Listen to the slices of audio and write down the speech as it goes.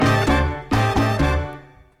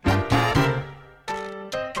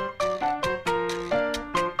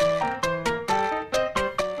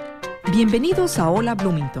Bienvenidos a Hola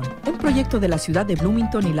Bloomington, un proyecto de la ciudad de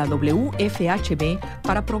Bloomington y la WFHB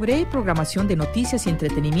para proveer programación de noticias y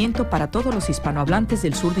entretenimiento para todos los hispanohablantes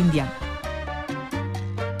del sur de Indiana.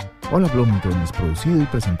 Hola Bloomington es producido y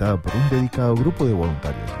presentado por un dedicado grupo de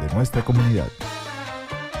voluntarios de nuestra comunidad.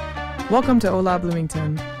 Welcome to Hola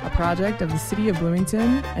Bloomington, a project of the City of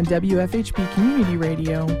Bloomington and WFHB Community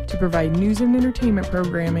Radio to provide news and entertainment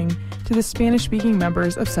programming to the Spanish-speaking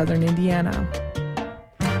members of Southern Indiana.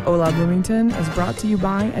 Hola Bloomington is brought to you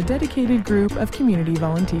by a dedicated group of community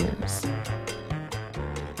volunteers.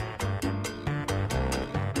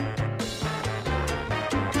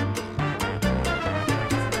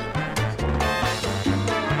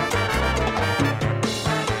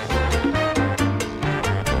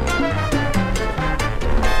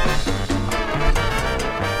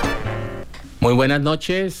 Muy buenas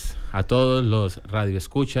noches a todos los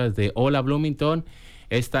radioescuchas de Hola Bloomington.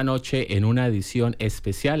 Esta noche en una edición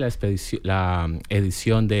especial, la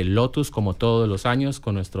edición de Lotus, como todos los años,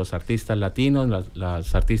 con nuestros artistas latinos,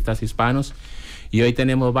 los artistas hispanos. Y hoy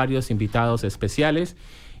tenemos varios invitados especiales,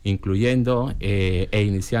 incluyendo e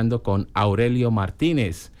iniciando con Aurelio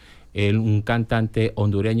Martínez, un cantante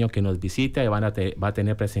hondureño que nos visita y va a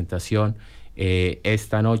tener presentación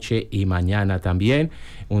esta noche y mañana también.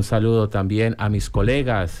 Un saludo también a mis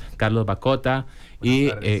colegas Carlos Bacota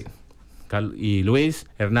y Luis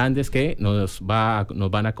Hernández, que nos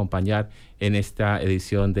van a acompañar en esta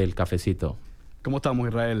edición del Cafecito. ¿Cómo estamos,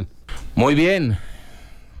 Israel? Muy bien.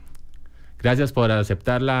 Gracias por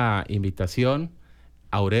aceptar la invitación,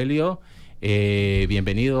 Aurelio.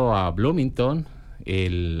 Bienvenido a Bloomington,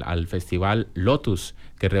 al Festival Lotus,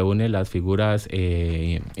 que reúne las figuras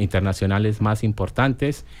internacionales más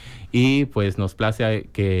importantes, y pues nos place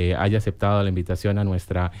que haya aceptado la invitación a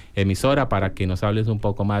nuestra emisora para que nos hables un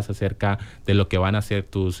poco más acerca de lo que van a ser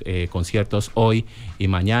tus conciertos hoy y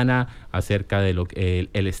mañana, acerca de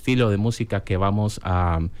el estilo de música que vamos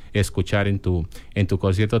a escuchar en tu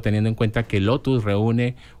concierto, teniendo en cuenta que Lotus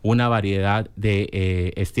reúne una variedad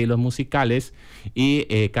de estilos musicales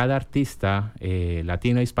y cada artista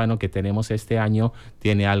latino hispano que tenemos este año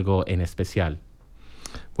tiene algo en especial.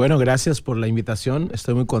 Bueno, gracias por la invitación.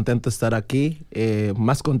 Estoy muy contento de estar aquí.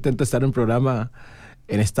 Más contento de estar en un programa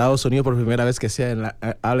en Estados Unidos por primera vez que sea en la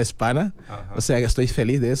habla hispana. Ajá. O sea, estoy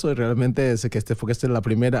feliz de eso. Realmente porque esta es la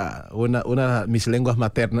primera, una de mis lenguas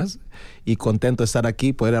maternas, y contento de estar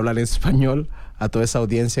aquí, poder hablar en español a toda esa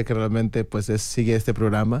audiencia que realmente pues sigue este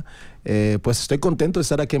programa. Pues estoy contento de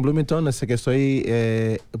estar aquí en Bloomington. Así que estoy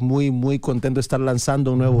muy, muy contento de estar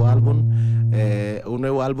lanzando un nuevo álbum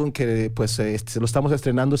que pues lo estamos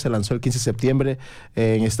estrenando. Se lanzó el 15 de septiembre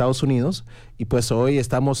en Estados Unidos, y pues hoy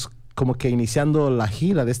estamos como que iniciando la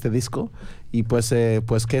gira de este disco, y pues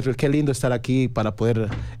qué lindo estar aquí para poder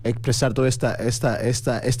expresar toda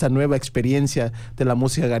esta nueva experiencia de la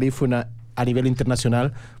música garífuna a nivel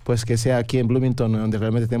internacional, pues que sea aquí en Bloomington, donde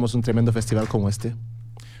realmente tenemos un tremendo festival como este.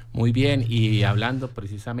 Muy bien, y hablando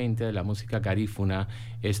precisamente de la música garífuna,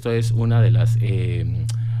 esto es una de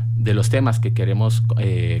los temas que queremos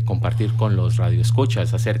compartir con los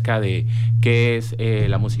radioescuchas, acerca de qué es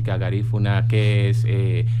la música garífuna, qué es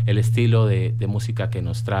el estilo de música que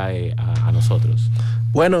nos trae a nosotros.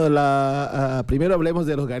 Bueno, primero hablemos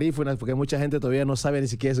de los garífunas, porque mucha gente todavía no sabe ni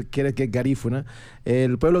siquiera qué es garífuna.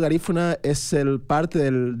 El pueblo garífuna es parte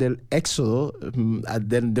del éxodo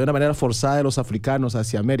de una manera forzada de los africanos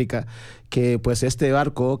hacia América, que pues este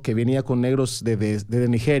barco que venía con negros desde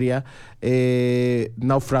Nigeria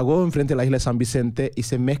naufragó enfrente de la isla de San Vicente, y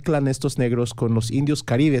se mezclan estos negros con los indios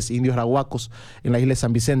caribes, indios arahuacos, en la isla de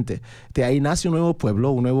San Vicente. De ahí nace un nuevo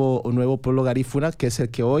pueblo, un nuevo pueblo garífuna, que es el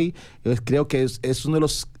que hoy creo que es uno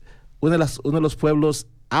de los pueblos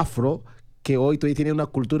afro que hoy todavía tiene una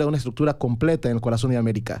cultura, una estructura completa en el corazón de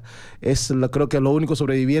América. Creo que los únicos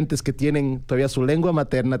sobrevivientes que tienen todavía su lengua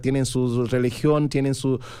materna, tienen su religión, tienen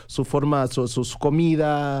su forma, su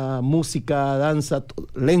comida, música, danza,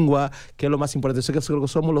 lengua, que es lo más importante. Creo que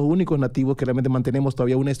somos los únicos nativos que realmente mantenemos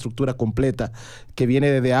todavía una estructura completa que viene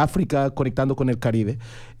desde África conectando con el Caribe.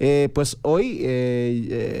 Pues hoy,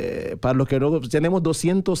 para los que no, tenemos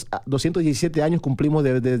 217 años cumplimos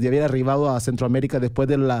de haber arribado a Centroamérica después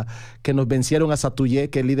de que nos vencieron a Satuyé,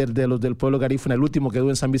 que es el líder del pueblo garífuna, el último que quedó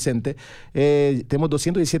en San Vicente. Tenemos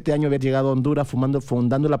 217 años de haber llegado a Honduras,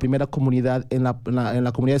 fundando la primera comunidad en la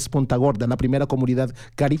comunidad de Punta Gorda, la primera comunidad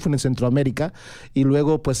garífuna en Centroamérica, y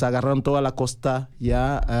luego pues agarraron toda la costa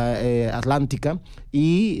ya atlántica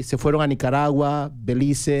y se fueron a Nicaragua,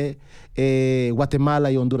 Belice,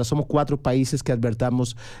 Guatemala y Honduras. Somos 4 países que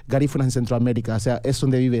albergamos garífunas en Centroamérica, o sea, es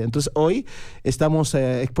donde vive. Entonces hoy estamos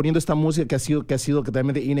exponiendo esta música que ha sido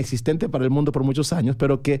totalmente inexistente para el mundo por muchos años,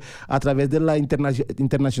 pero que a través de la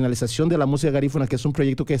internacionalización de la música garífuna, que es un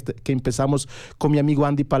proyecto que empezamos con mi amigo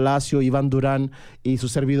Andy Palacio, Iván Durán y su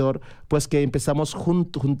servidor, pues que empezamos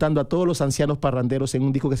juntando a todos los ancianos parranderos en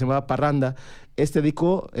un disco que se llamaba Parranda. Este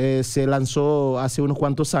disco se lanzó hace unos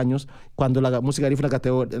cuantos años, cuando la música garífuna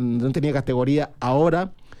no tenía categoría.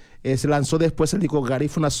 Ahora se lanzó después el disco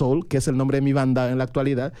Garífuna Soul, que es el nombre de mi banda en la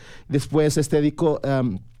actualidad. Después este disco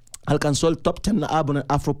alcanzó el top 10 álbum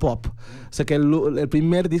Afropop. O sea que el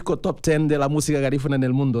primer disco top 10 de la música garífuna en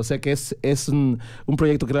el mundo. O sea que es un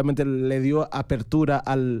proyecto que realmente le dio apertura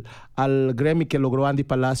al Grammy que logró Andy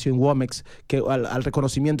Palacio en Womex, al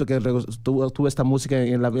reconocimiento que tuvo esta música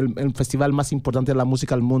en el festival más importante de la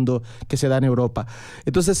música del mundo que se da en Europa.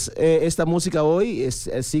 Entonces, esta música hoy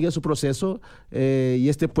sigue su proceso y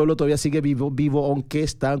este pueblo todavía sigue vivo, aunque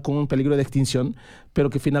está con un peligro de extinción, pero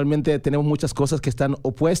que finalmente tenemos muchas cosas que están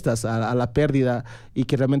opuestas a la pérdida y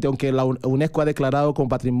que realmente, aunque la UNESCO ha declarado como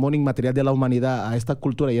patrimonio inmaterial de la humanidad a esta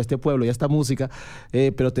cultura y a este pueblo y a esta música,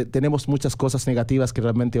 pero tenemos muchas cosas negativas que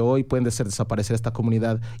realmente hoy pueden hacer desaparecer esta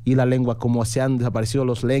comunidad y la lengua, como se han desaparecido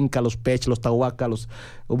los lenca, los pech, los tahuaca,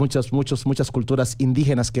 muchas culturas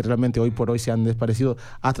indígenas que realmente hoy por hoy se han desaparecido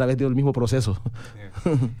a través del mismo proceso.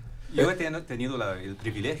 Yo he tenido el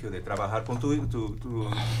privilegio de trabajar con tu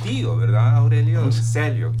tío, ¿verdad, Aurelio?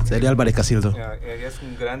 Celio Álvarez Casildo. Es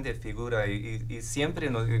una grande figura y siempre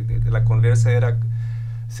la conversa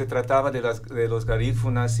se trataba de los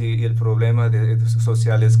garífunas y el problema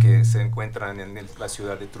sociales que se encuentran en la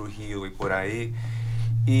ciudad de Trujillo y por ahí.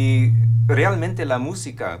 Y realmente la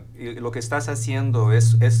música, lo que estás haciendo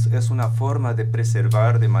es una forma de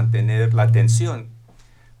preservar, de mantener la atención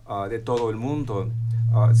de todo el mundo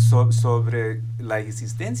sobre la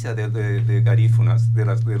existencia de garífunas, de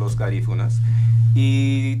los garífunas,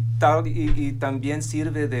 y también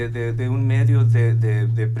sirve de un medio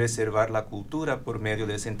de preservar la cultura por medio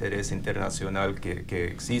de ese interés internacional que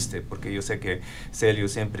existe, porque yo sé que Celio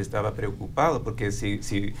siempre estaba preocupado, porque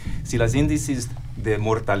si los índices de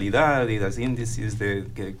mortalidad y los índices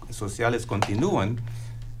sociales continúan,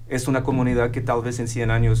 es una comunidad que tal vez en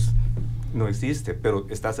 100 años no existe, pero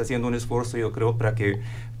estás haciendo un esfuerzo, yo creo, para que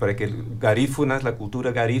garífunas, la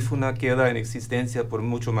cultura garífuna queda en existencia por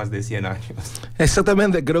mucho más de 100 años.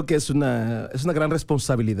 Exactamente, creo que es una gran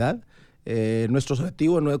responsabilidad. Nuestro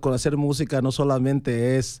objetivo con hacer música no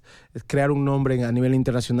solamente es crear un nombre a nivel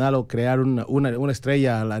internacional o crear una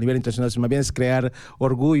estrella a nivel internacional, sino más bien es crear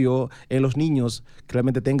orgullo en los niños, que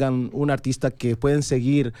realmente tengan un artista que pueden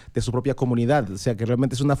seguir de su propia comunidad. O sea, que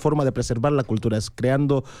realmente es una forma de preservar la cultura, es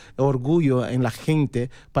creando orgullo en la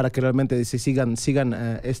gente para que realmente se sigan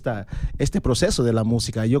este proceso de la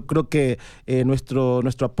música. Yo creo que nuestro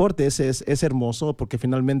aporte es hermoso, porque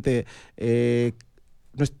finalmente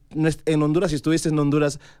en Honduras, si estuviste en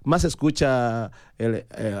Honduras, más escucha el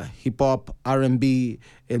hip hop, R&B,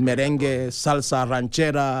 el merengue, salsa,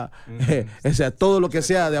 ranchera, o sea, todo lo que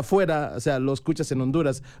sea de afuera, o sea, lo escuchas en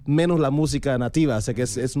Honduras, menos la música nativa. O sea, que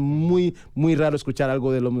es muy, muy raro escuchar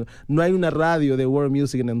algo no hay una radio de world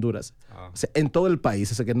music en Honduras. O sea, en todo el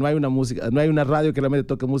país, o sea, que no hay una radio que realmente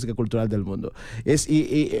toque música cultural del mundo.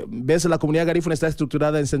 Ves, la comunidad garífuna está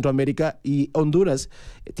estructurada en Centroamérica, y Honduras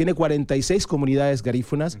tiene 46 comunidades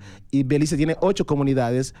garífunas, y Belice tiene 8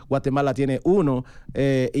 comunidades, Guatemala tiene 1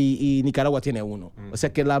 y Nicaragua tiene 1. O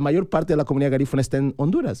sea que la mayor parte de la comunidad garífuna está en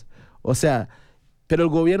Honduras. O sea, pero el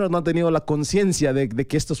gobierno no ha tenido la conciencia de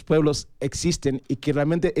que estos pueblos existen y que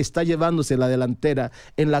realmente está llevándose la delantera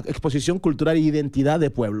en la exposición cultural e identidad de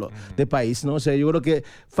pueblo, de país, ¿no? O sea, yo creo que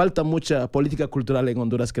falta mucha política cultural en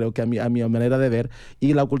Honduras, creo que a mi manera de ver,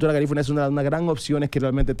 y la cultura garífuna es una gran opción que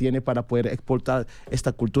realmente tiene para poder exportar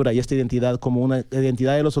esta cultura y esta identidad como una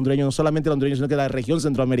identidad de los hondureños, no solamente los hondureños, sino que de la región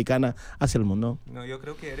centroamericana hacia el mundo. No, yo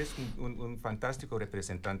creo que eres un fantástico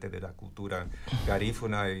representante de la cultura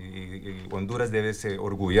garífuna, y Honduras debe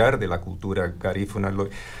orgullar de la cultura garífuna.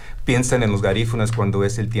 Piensan en los garífunas cuando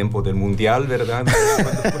es el tiempo del mundial, ¿verdad?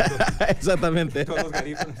 Exactamente. Todos los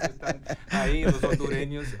garífunas están ahí, los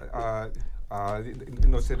hondureños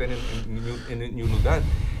no se ven en ningún lugar.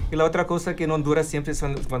 Y la otra cosa que en Honduras siempre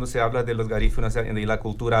cuando se habla de los garífunas y la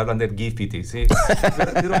cultura, hablan del Gifiti, ¿sí?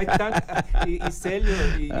 Pero hay y Celio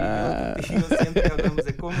y yo siempre hablamos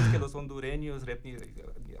de cómo es que los hondureños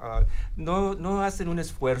no hacen un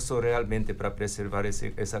esfuerzo realmente para preservar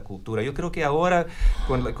esa cultura. Yo creo que ahora,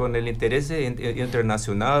 con el interés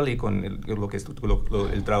internacional y con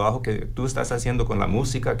el trabajo que tú estás haciendo con la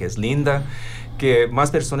música, que es linda, que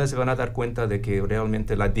más personas se van a dar cuenta de que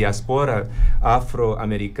realmente la diáspora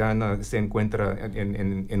afroamericana se encuentra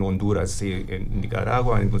en Honduras, y en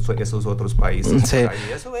Nicaragua, en esos otros países. Sí.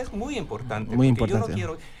 Y eso es muy importante. Muy importante.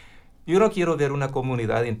 Yo no quiero ver una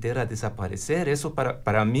comunidad entera desaparecer. Eso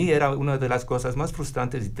para mí era una de las cosas más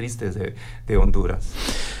frustrantes y tristes de Honduras.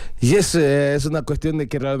 Y es una cuestión de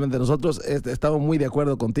que realmente nosotros estamos muy de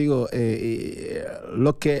acuerdo contigo.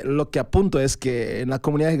 Lo que apunto es que en las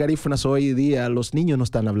comunidades garífunas hoy día los niños no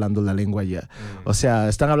están hablando la lengua ya. O sea,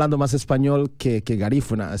 están hablando más español que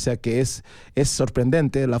garífuna. O sea, que es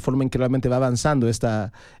sorprendente la forma en que realmente va avanzando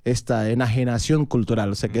esta enajenación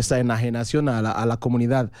cultural. O sea, que esta enajenación a la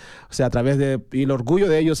comunidad. O sea, a través de... Y el orgullo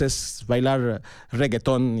de ellos es bailar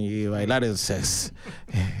reggaetón y bailar o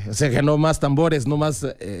sea, que no más tambores, no más...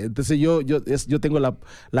 entonces yo tengo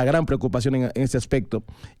la gran preocupación en ese aspecto.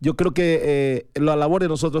 Yo creo que la labor de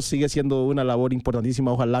nosotros sigue siendo una labor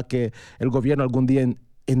importantísima. Ojalá que el gobierno algún día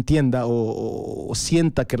entienda o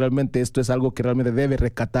sienta que realmente esto es algo que realmente debe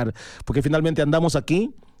rescatar, porque finalmente andamos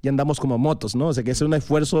aquí y andamos como motos, ¿no? O sea, que es un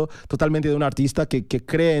esfuerzo totalmente de un artista que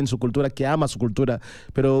cree en su cultura, que ama su cultura,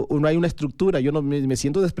 pero no hay una estructura. Yo no me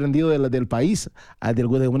siento desprendido del país, de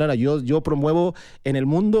alguna manera. Yo promuevo en el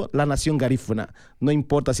mundo la nación garífuna. No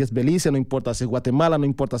importa si es Belice, no importa si es Guatemala, no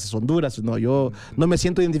importa si es Honduras. No, yo no me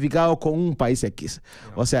siento identificado con un país X.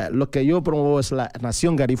 O sea, lo que yo promuevo es la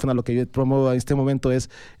nación garífuna, lo que yo promuevo en este momento es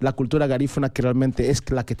la cultura garífuna, que realmente es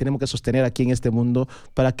la que tenemos que sostener aquí en este mundo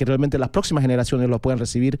para que realmente las próximas generaciones lo puedan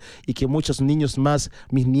recibir y que muchos niños más,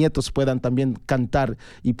 mis nietos, puedan también cantar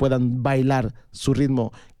y puedan bailar su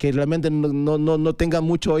ritmo, que realmente no tengan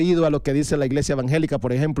mucho oído a lo que dice la iglesia evangélica,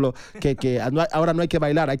 por ejemplo, que ahora no hay que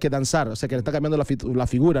bailar, hay que danzar. O sea, que le está cambiando la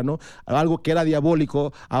figura, ¿no? Algo que era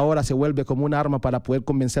diabólico ahora se vuelve como un arma para poder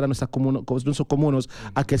convencer a nuestros comunos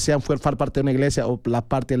a que sean formar parte de una iglesia o la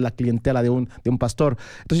parte de la clientela de un pastor.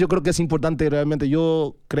 Entonces yo creo que es importante realmente.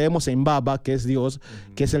 Yo creemos en Baba, que es Dios,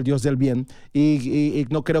 que es el Dios del bien, y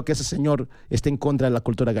no creo que ese señor esté en contra de la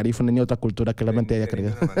cultura garífuna ni otra cultura que realmente haya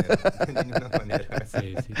creído. De ninguna manera.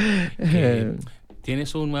 Sí.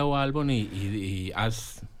 Tienes un nuevo álbum y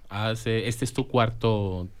este es tu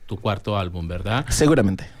cuarto álbum, ¿verdad?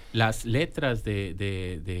 Seguramente. Las letras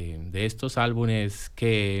de estos álbumes,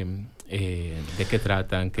 ¿de qué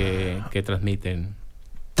tratan? ¿Qué transmiten?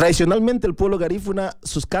 Tradicionalmente el pueblo garífuna,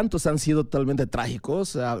 sus cantos han sido totalmente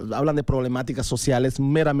trágicos. Hablan de problemáticas sociales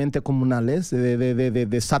meramente comunales,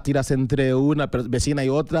 de sátiras entre una vecina y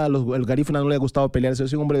otra. El garífuna no le ha gustado pelearse,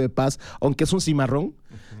 es un hombre de paz, aunque es un cimarrón.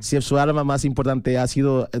 Si su arma más importante ha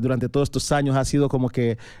sido, durante todos estos años, ha sido como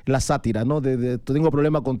que la sátira, ¿no? Tengo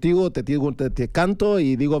problema contigo, te canto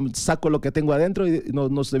y digo, saco lo que tengo adentro y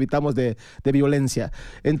nos evitamos de violencia.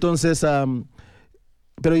 Entonces,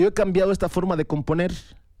 pero yo he cambiado esta forma de componer.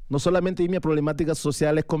 No solamente irme a problemáticas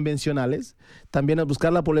sociales convencionales, también a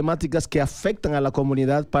buscar las problemáticas que afectan a la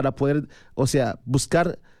comunidad para poder, o sea,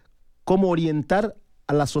 buscar cómo orientar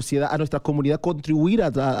a la sociedad, a nuestra comunidad, contribuir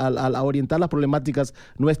a orientar las problemáticas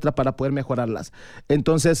nuestras para poder mejorarlas.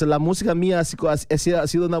 Entonces, la música mía ha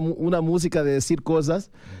sido una música de decir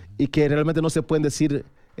cosas y que realmente no se pueden decir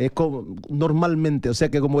normalmente. O sea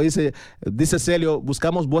que, como dice Celio,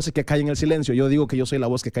 buscamos voces que callen el silencio. Yo digo que yo soy la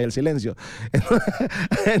voz que calla el silencio.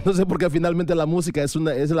 Entonces, porque finalmente la música es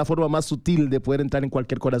la forma más sutil de poder entrar en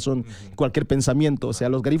cualquier corazón, cualquier pensamiento. O sea,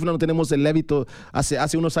 los garífunas no tenemos el hábito,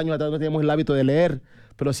 hace unos años atrás no teníamos el hábito de leer,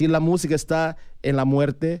 pero sí la música está en la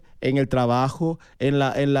muerte, en el trabajo, en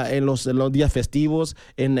los días festivos,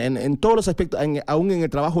 en todos los aspectos. Aún en el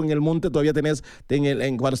trabajo, en el monte, todavía tenés,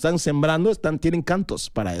 cuando están sembrando, tienen cantos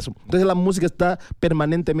para eso. Entonces la música está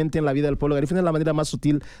permanentemente en la vida del pueblo garífuna. Es la manera más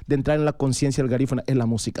sutil de entrar en la conciencia del garífuna, es la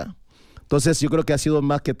música. Entonces yo creo que ha sido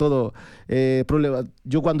más que todo problema.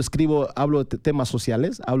 Yo cuando escribo hablo de temas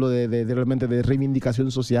sociales, hablo de realmente de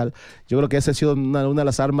reivindicación social. Yo creo que esa ha sido una de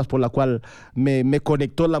las armas por la cual me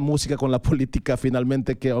conectó la música con la política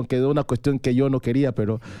finalmente, que aunque era una cuestión que yo no quería,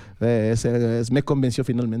 pero me convenció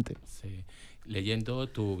finalmente. Sí. Leyendo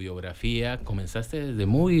tu biografía, comenzaste desde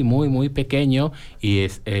muy, muy, muy pequeño y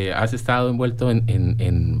has estado envuelto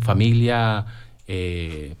en familia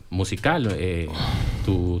musical.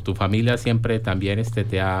 Tu familia siempre también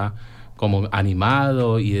te ha como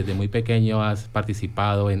animado y desde muy pequeño has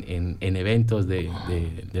participado en eventos de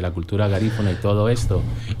la cultura garífuna y todo esto.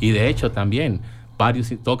 Y de hecho también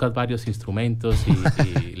tocas varios instrumentos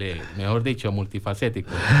mejor dicho, multifacético.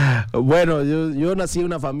 Bueno, yo nací en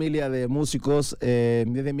una familia de músicos,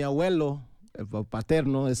 de mi abuelo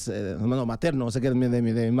paterno, materno, o sea que de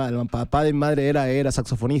mi madre. El papá de mi madre era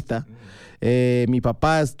saxofonista. Mi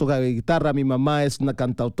papá toca guitarra, mi mamá es una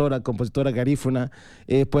cantautora, compositora garífuna.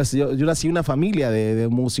 Pues yo nací en una familia de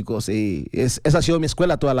músicos y esa ha sido mi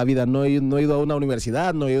escuela toda la vida. No he ido a una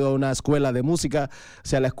universidad, no he ido a una escuela de música, o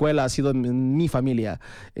sea, la escuela ha sido mi familia.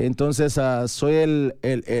 Entonces soy el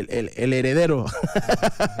heredero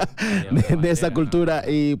de esa cultura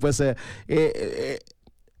y pues...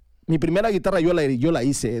 mi primera guitarra yo la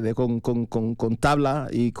hice con tabla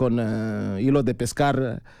y con hilos de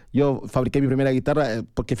pescar. Yo fabriqué mi primera guitarra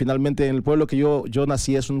porque finalmente en el pueblo que yo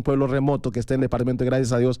nací es un pueblo remoto que está en el departamento,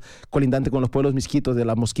 gracias a Dios, colindante con los pueblos misquitos de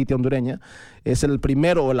la Mosquitia hondureña. Es el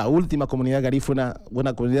primero o la última comunidad garífuna,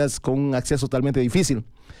 una comunidad con un acceso totalmente difícil.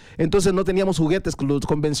 Entonces no teníamos juguetes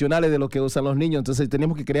convencionales de lo que usan los niños, entonces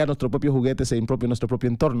teníamos que crear nuestros propios juguetes en nuestro propio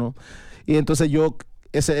entorno. Y entonces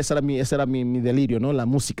ese era mi delirio, ¿no? La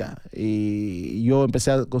música. Y yo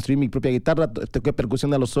empecé a construir mi propia guitarra, toqué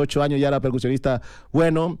percusión a los 8 años, ya era percusionista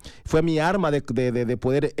bueno. Fue mi arma de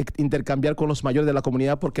poder intercambiar con los mayores de la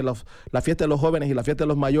comunidad, porque la fiesta de los jóvenes y la fiesta de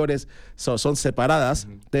los mayores son separadas.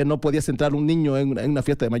 Entonces no podías entrar un niño en una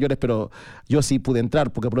fiesta de mayores, pero yo sí pude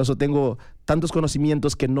entrar, porque por eso tengo tantos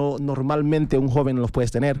conocimientos que no normalmente un joven los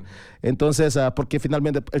puedes tener. Entonces, porque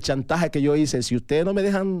finalmente el chantaje que yo hice, si ustedes no me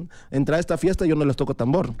dejan entrar a esta fiesta, yo no les toco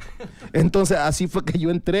tambor. Entonces, así fue que yo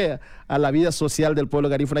entré a la vida social del pueblo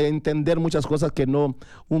garífuna y a entender muchas cosas que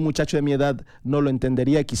un muchacho de mi edad no lo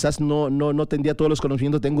entendería. Quizás no tendría todos los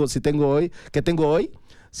conocimientos que tengo hoy,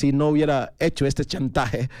 si no hubiera hecho este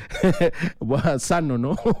chantaje sano,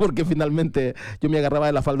 ¿no? Porque finalmente yo me agarraba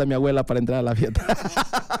de la falda de mi abuela para entrar a la fiesta.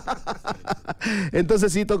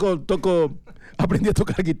 Entonces sí, aprendí a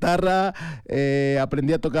tocar guitarra,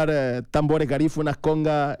 aprendí a tocar tambores garífunas,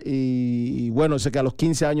 conga y bueno, sé que a los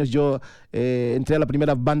 15 años yo entré a la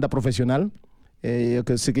primera banda profesional.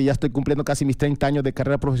 Yo sé que ya estoy cumpliendo casi mis 30 años de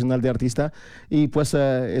carrera profesional de artista y pues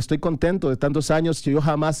estoy contento de tantos años. Yo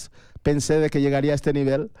jamás pensé de que llegaría a este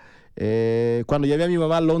nivel. Cuando llevé a mi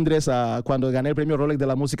mamá a Londres, cuando gané el premio Rolex de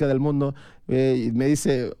la música del mundo, me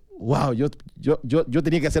dice... Wow, yo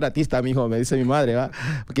tenía que ser artista, mijo, me dice mi madre, ¿va?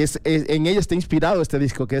 Porque en ella está inspirado este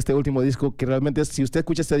disco, que este último disco, que realmente si usted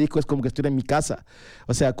escucha este disco es como que estoy en mi casa,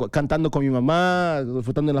 o sea, cantando con mi mamá,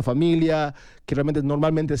 disfrutando en la familia, que realmente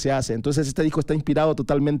normalmente se hace. Entonces este disco está inspirado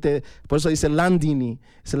totalmente, por eso dice landing.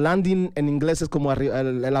 Landing en inglés es como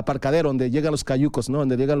el aparcadero, donde llegan los cayucos, ¿no?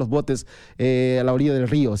 Donde llegan los botes a la orilla del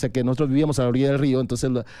río, o sea que nosotros vivíamos a la orilla del río,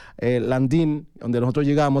 entonces landing, donde nosotros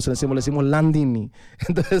llegamos, le decimos landing.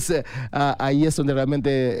 Entonces ahí es donde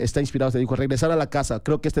realmente está inspirado este disco, regresar a la casa.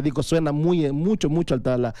 Creo que este disco suena mucho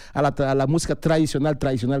a la música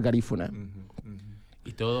tradicional garífuna.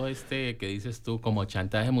 Y todo que dices tú como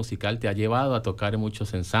chantaje musical te ha llevado a tocar en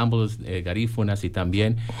muchos ensambles garífunas y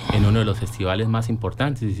también en uno de los festivales más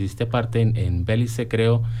importantes. Hiciste parte en Belice,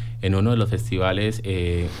 creo, en uno de los festivales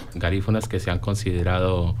garífunas que se han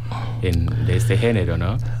considerado de este género,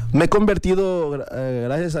 ¿no? Me he convertido,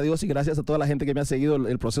 gracias a Dios y gracias a toda la gente que me ha seguido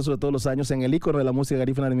el proceso de todos los años, en el ícono de la música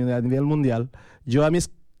garífuna a nivel mundial. Yo a mis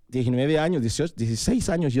 19 años, 16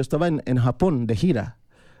 años, yo estaba en Japón de gira.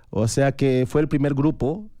 O sea que fue el primer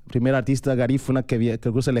artista garífuna que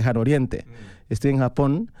cruza el Lejano Oriente. Estoy en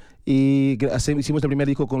Japón y hicimos el primer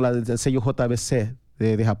disco con el sello JBC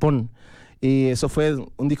de Japón. Y eso fue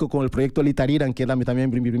un disco con el proyecto Litariran, que era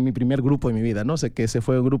también mi primer grupo de mi vida, ¿no? O sea, que ese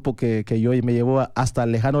fue un grupo que yo me llevó hasta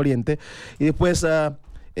el Lejano Oriente. Y después...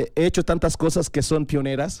 he hecho tantas cosas que son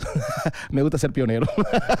pioneras. Me gusta ser pionero.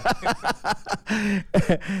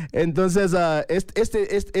 Entonces,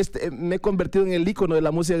 me he convertido en el ícono de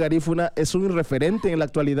la música garífuna. Es un referente en la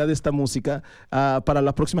actualidad de esta música para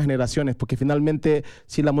las próximas generaciones, porque finalmente,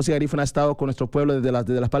 si la música garífuna ha estado con nuestro pueblo desde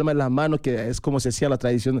las palmas de las manos, que es como se hacía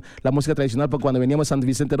la música tradicional, porque cuando veníamos a San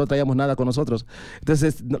Vicente no traíamos nada con nosotros.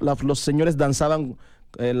 Entonces, los señores danzaban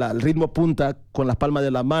el ritmo punta con las palmas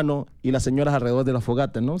de la mano y las señoras alrededor de la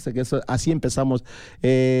fogata, ¿no? O sea, que así empezamos,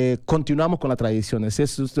 continuamos con las tradiciones.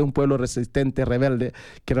 Es un pueblo resistente, rebelde,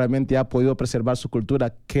 que realmente ha podido preservar su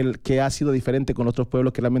cultura, que ha sido diferente con otros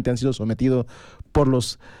pueblos que realmente han sido sometidos por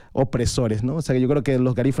los opresores, ¿no? O sea, que yo creo que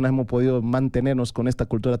los garífunas hemos podido mantenernos con esta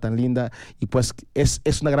cultura tan linda y pues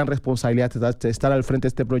es una gran responsabilidad estar al frente de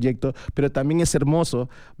este proyecto, pero también es hermoso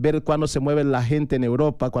ver cuando se mueve la gente en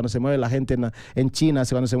Europa, cuando se mueve la gente en China, Atenas,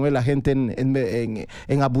 cuando se mueve la gente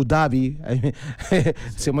en Abu Dhabi,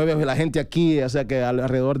 se mueve la gente aquí, o sea que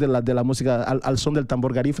alrededor de la música, al son del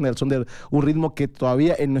tambor garífuna, al son de un ritmo que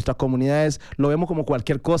todavía en nuestras comunidades lo vemos como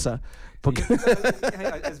cualquier cosa. Porque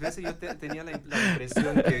a veces yo tenía la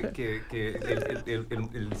impresión que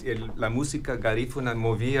la música garífuna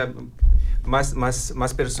movía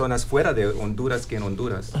más personas fuera de Honduras que en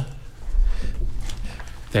Honduras.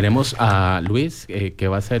 Tenemos a Luis, que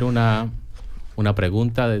va a hacer una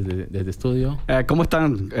pregunta desde estudio. ¿Cómo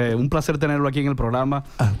están? Un placer tenerlo aquí en el programa.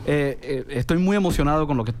 Estoy muy emocionado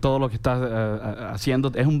con todo lo que estás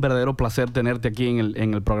haciendo. Es un verdadero placer tenerte aquí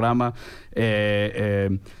en el programa.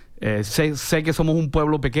 Sé que somos un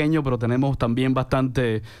pueblo pequeño, pero tenemos también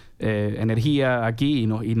bastante energía aquí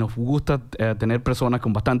y nos gusta tener personas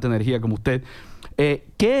con bastante energía como usted.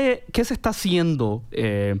 ¿Qué se está haciendo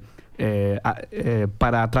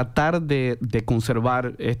para tratar de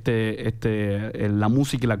conservar la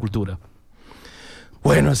música y la cultura?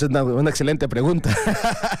 Bueno, esa es una excelente pregunta.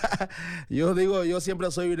 Yo siempre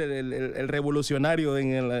soy el revolucionario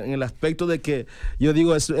en el aspecto de que yo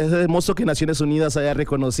digo, es hermoso que Naciones Unidas haya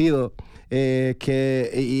reconocido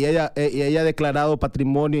y ella ha declarado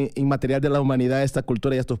patrimonio inmaterial de la humanidad esta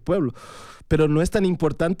cultura y estos pueblos. Pero no es tan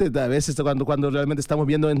importante a veces cuando realmente estamos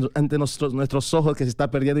viendo ante nuestros ojos que se está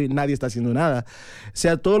perdiendo y nadie está haciendo nada. O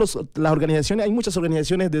sea, las organizaciones, hay muchas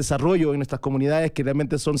organizaciones de desarrollo en nuestras comunidades que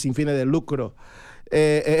realmente son sin fines de lucro.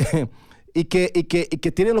 Y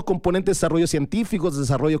que tienen los componentes de desarrollo científico, de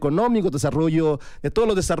desarrollo económico, de todos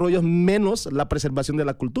los desarrollos menos la preservación de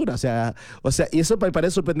la cultura. O sea, y eso me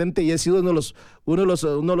parece sorprendente y he sido uno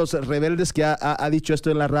de los rebeldes que ha dicho esto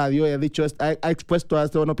en la radio, ha expuesto a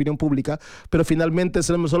esto en opinión pública, pero finalmente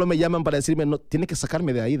solo me llaman para decirme, no, tiene que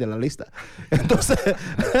sacarme de ahí, de la lista. Entonces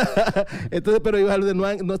pero igual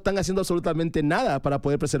no están haciendo absolutamente nada para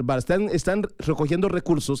poder preservar. Están recogiendo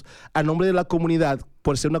recursos a nombre de la comunidad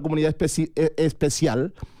por ser una comunidad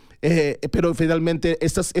especial, pero finalmente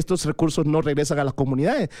estos recursos no regresan a las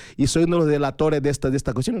comunidades y soy uno de los delatores de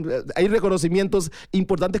esta cuestión. Hay reconocimientos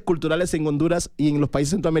importantes culturales en Honduras y en los países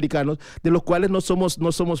centroamericanos de los cuales no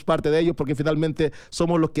somos parte de ellos porque finalmente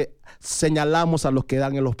somos los que señalamos a los que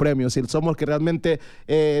dan en los premios y somos los que realmente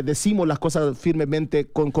decimos las cosas firmemente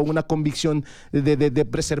con una convicción de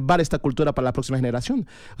preservar esta cultura para la próxima generación.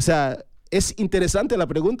 O sea, es interesante la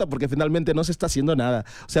pregunta porque finalmente no se está haciendo nada.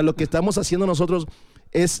 O sea, lo que estamos haciendo nosotros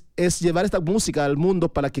es llevar esta música al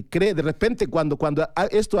mundo para que de repente cuando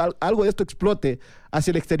algo de esto explote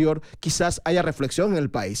hacia el exterior, quizás haya reflexión en el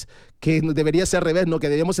país, que debería ser al revés, ¿no? Que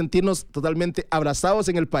deberíamos sentirnos totalmente abrazados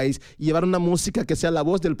en el país y llevar una música que sea la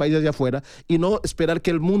voz del país desde afuera y no esperar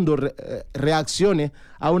que el mundo reaccione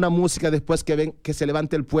a una música después que se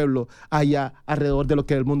levante el pueblo allá alrededor de lo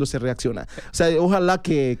que el mundo se reacciona. O sea, ojalá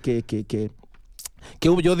que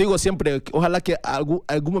yo digo siempre, ojalá que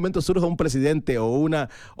algún momento surja un presidente o una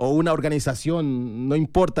organización, no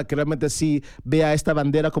importa, que realmente sí vea esta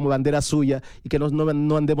bandera como bandera suya y que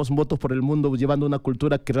no andemos votos por el mundo llevando una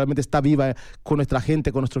cultura que realmente está viva con nuestra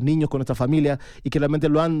gente, con nuestros niños, con nuestra familia y que realmente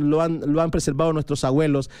lo han preservado nuestros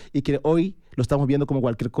abuelos y que hoy lo estamos viendo como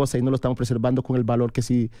cualquier cosa y no lo estamos preservando con el valor que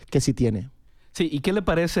sí tiene. Sí, ¿y qué le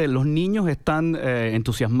parece? ¿Los niños están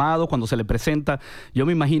entusiasmados cuando se les presenta? Yo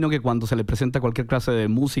me imagino que cuando se les presenta cualquier clase de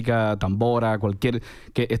música, tambora, que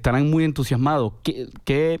estarán muy entusiasmados.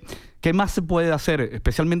 ¿Qué más se puede hacer,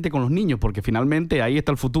 especialmente con los niños? Porque finalmente ahí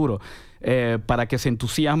está el futuro, para que se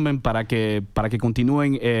entusiasmen, para que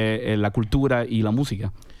continúen la cultura y la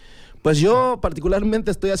música. Pues yo particularmente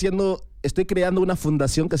estoy creando una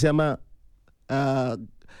fundación que se llama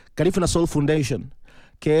Garifuna Soul Foundation,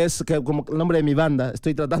 que es como el nombre de mi banda.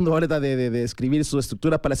 Estoy tratando ahorita de escribir su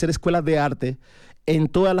estructura para hacer escuelas de arte en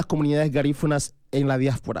todas las comunidades garífunas en la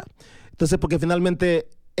diáspora. Entonces, porque finalmente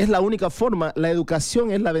es la única forma, la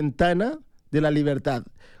educación es la ventana de la libertad.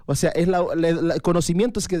 O sea, el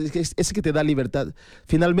conocimiento es que te da libertad.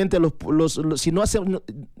 Finalmente, si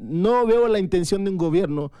no veo la intención de un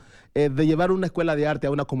gobierno de llevar una escuela de arte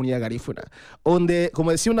a una comunidad garífuna, donde,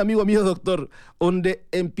 como decía un amigo mío, doctor, donde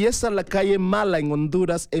empieza la calle mala en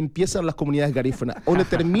Honduras, empiezan las comunidades garífunas. Donde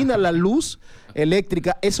termina la luz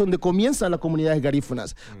eléctrica es donde comienzan las comunidades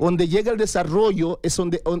garífunas. Donde llega el desarrollo,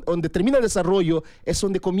 donde termina el desarrollo, es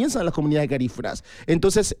donde comienzan las comunidades garífunas.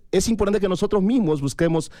 Entonces, es importante que nosotros mismos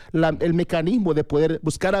busquemos el mecanismo de poder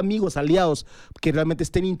buscar amigos, aliados, que realmente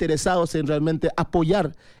estén interesados en realmente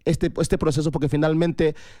apoyar este proceso, porque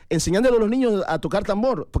finalmente en enseñándole a los niños a tocar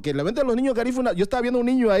tambor, porque la venta de los niños garífunas, yo estaba viendo un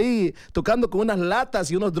niño ahí tocando con unas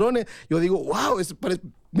latas y unos drones, yo digo, wow,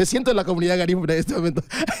 me siento en la comunidad garífuna en este momento.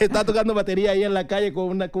 Estaba tocando batería ahí en la calle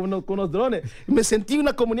con unos drones. Me sentí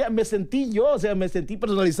una comunidad, me sentí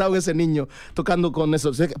personalizado ese niño tocando con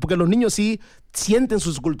eso. O sea, porque los niños sí sienten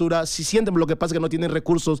su cultura, sí sienten, lo que pasa es que no tienen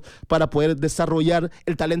recursos para poder desarrollar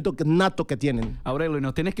el talento nato que tienen. Aurelio, y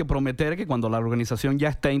nos tienes que prometer que cuando la organización ya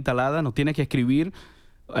esté instalada, nos tienes que escribir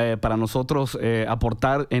para nosotros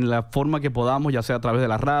aportar en la forma que podamos, ya sea a través de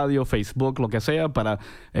la radio, Facebook, lo que sea, para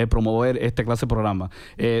promover esta clase de programa.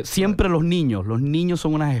 Siempre los niños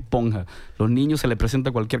son unas esponjas. Los niños se les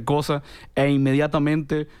presenta cualquier cosa e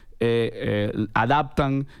inmediatamente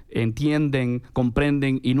adaptan, entienden,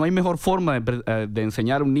 comprenden, y no hay mejor forma de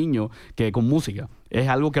enseñar a un niño que con música. Es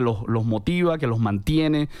algo que los motiva, que los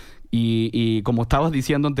mantiene. Y como estabas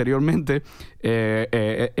diciendo anteriormente,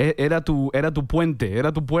 era tu puente,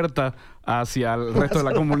 era tu puerta hacia el resto de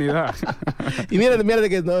la comunidad. Y mira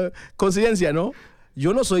que no, coincidencia, ¿no?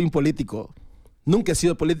 Yo no soy un político. Nunca he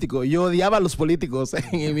sido político. Yo odiaba a los políticos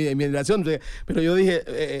en mi generación. Pero yo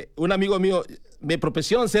dije, un amigo mío me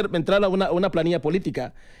propuso entrar a una planilla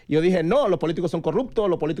política. Y yo dije, no, los políticos son corruptos,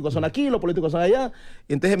 los políticos son aquí, los políticos son allá.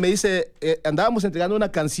 Y entonces me dice, andábamos entregando una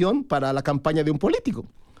canción para la campaña de un político.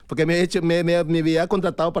 Porque me había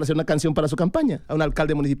contratado para hacer una canción para su campaña, a un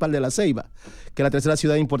alcalde municipal de La Ceiba, que es la tercera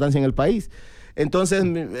ciudad de importancia en el país. Entonces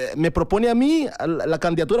me propone a mí la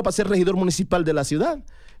candidatura para ser regidor municipal de la ciudad.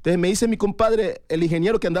 Entonces me dice mi compadre, el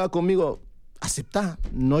ingeniero que andaba conmigo, acepta.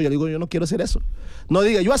 No, yo digo, yo no quiero hacer eso. No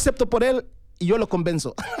diga, yo acepto por él y yo lo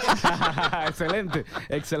convenzo. Excelente.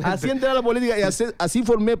 Así entré a la política y así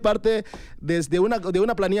formé parte de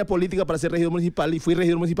una planilla política para ser regidor municipal, y fui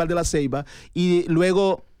regidor municipal de La Ceiba, y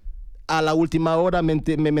luego a la última hora me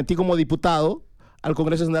metí como diputado al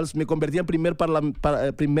Congreso Nacional. Me convertí en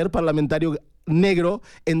primer parlamentario negro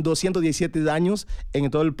en 217 años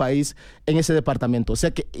en todo el país en ese departamento. O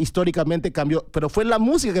sea que históricamente cambió, pero fue la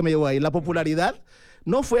música que me llevó ahí, la popularidad.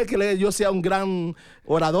 No fue que yo sea un gran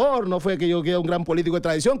orador, no fue que yo sea un gran político de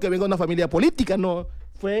tradición, que venga de una familia política, no.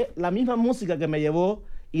 Fue la misma música que me llevó,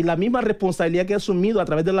 y la misma responsabilidad que he asumido a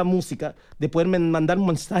través de la música de poder mandar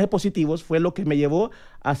mensajes positivos fue lo que me llevó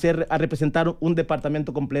a representar un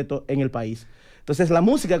departamento completo en el país. Entonces la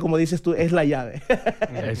música, como dices tú, es la llave.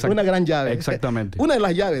 Una gran llave. Exactamente. Una de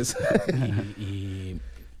las llaves. y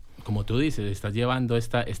como tú dices, estás llevando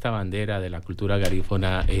esta bandera de la cultura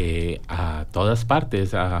garífuna a todas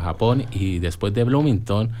partes, a Japón, y después de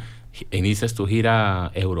Bloomington inicias tu gira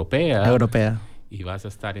europea. Y vas a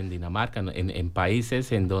estar en Dinamarca, en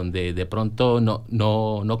países en donde de pronto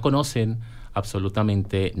no conocen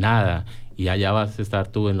absolutamente nada. Y allá vas a estar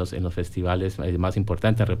tú en los festivales más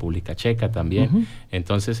importantes, República Checa también. Uh-huh.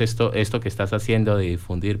 Entonces esto que estás haciendo de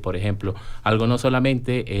difundir, por ejemplo, algo no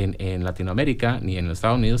solamente en Latinoamérica ni en los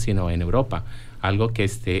Estados Unidos, sino en Europa. Algo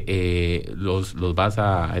que los vas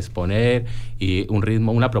a exponer, y un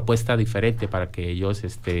ritmo, una propuesta diferente para que ellos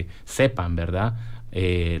sepan, ¿verdad?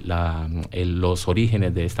 Los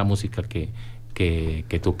orígenes de esta música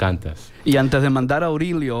que tú cantas. Y antes de mandar a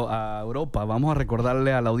Aurelio a Europa, vamos a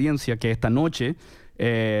recordarle a la audiencia que esta noche,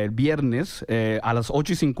 el viernes, a las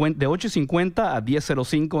 8:50, de 8:50 a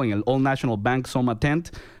 10:05 en el Old National Bank Soma Tent,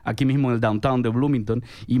 aquí mismo en el downtown de Bloomington,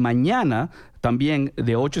 y mañana también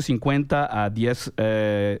de 8:50 a 10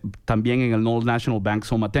 también en el Old National Bank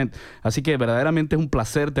Soma Tent. Así que verdaderamente es un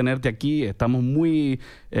placer tenerte aquí. Estamos muy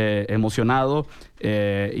emocionados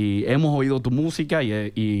y hemos oído tu música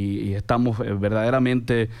y estamos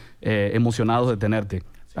verdaderamente emocionados de tenerte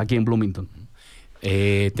aquí en Bloomington.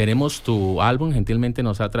 Tenemos tu álbum, gentilmente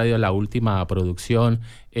nos ha traído la última producción,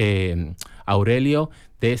 Aurelio.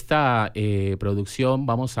 De esta producción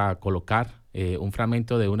vamos a colocar un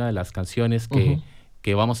fragmento de una de las canciones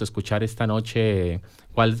que vamos a escuchar esta noche.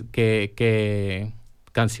 ¿Qué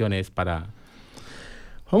canción es para...?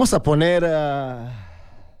 Vamos a poner la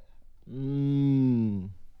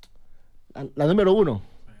número 1.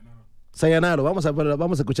 Sayanaro, vamos a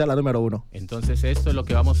escuchar la número 1. Entonces esto es lo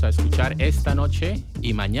que vamos a escuchar esta noche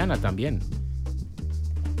y mañana también.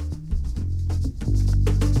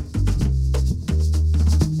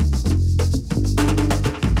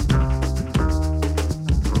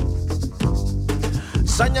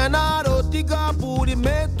 Sayanaro tika puri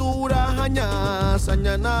metura hanya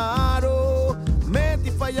Sayanaro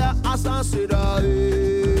meti faya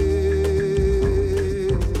asasirae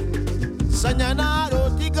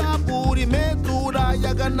Sayanaro tika puri metura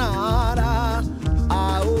yaganara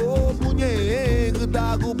ao punye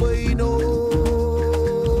dagu baino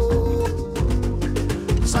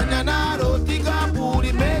Sayanaro tika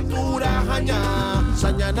puri metura hanya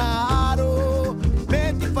Sanyanaro,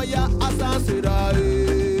 Meti Faya Asansirae.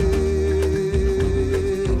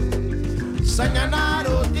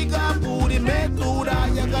 Sanyanaro, Tiga Puri Metura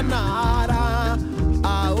Yaganara,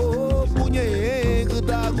 Ao Punye,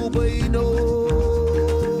 Gutagu Baino.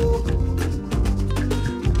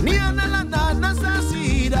 Niana Nana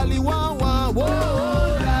Sasira Liwawa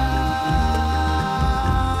Wora.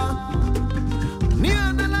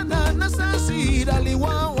 Niana Nana Sasira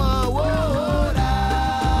Liwawa Wora.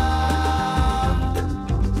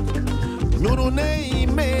 Nurune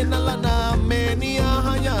Mena Lana Menia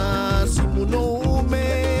Haya Simuno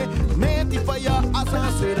Me Meti Faya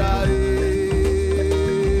Asasirae.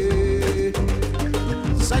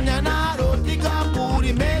 Sanyanaro Tiga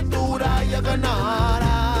Puri Metura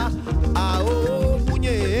Yaganara. Ao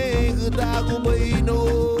Punye Gutagu Baino.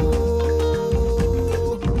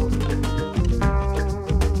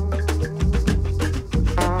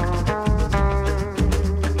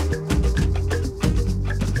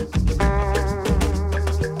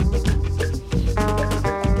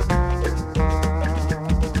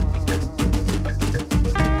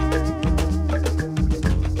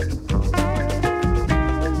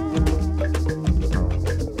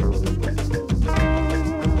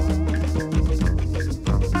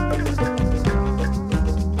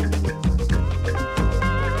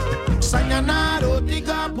 Sanyanaro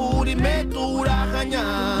Tiga Puri Metura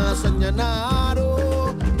Hanya.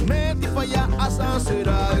 Sanyanaro Meti Faya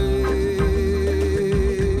Asansirae.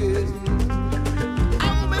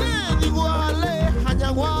 Amere Diguale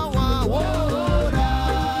Hanya Wawa Wora.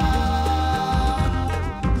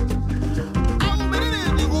 Amere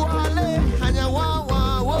Diguale Hanya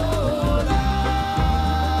Wawa Wora.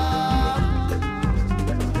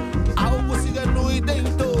 Au Musiga Nui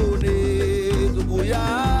Dentone Duguya.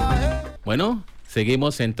 Bueno,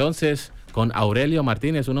 seguimos entonces con Aurelio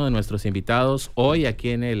Martínez, uno de nuestros invitados hoy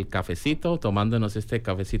aquí en el cafecito, tomándonos este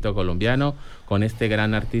cafecito colombiano con este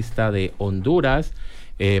gran artista de Honduras,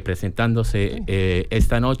 presentándose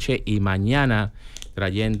esta noche y mañana,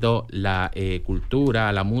 trayendo la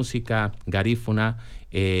cultura, la música garífuna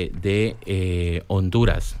de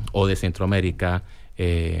Honduras o de Centroamérica.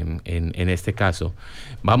 En este caso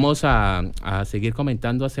vamos a seguir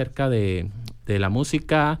comentando acerca de la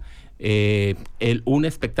música, un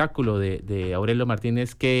espectáculo de Aurelio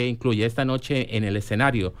Martínez que incluye esta noche en el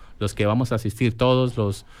escenario, los que vamos a asistir,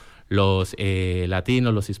 todos los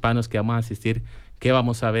latinos, los hispanos que vamos a asistir. ¿Qué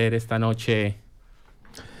vamos a ver esta noche?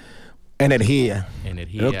 Energía.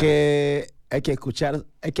 Energía. Creo que hay que escuchar,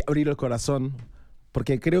 hay que abrir el corazón,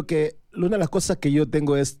 porque creo que una de las cosas que yo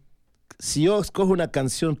tengo es, si yo escojo una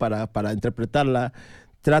canción para interpretarla,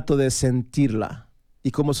 trato de sentirla. Y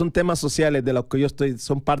como son temas sociales de los que yo estoy,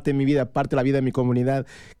 son parte de mi vida, parte de la vida de mi comunidad,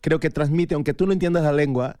 creo que transmite, aunque tú no entiendas la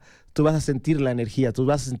lengua, tú vas a sentir la energía, tú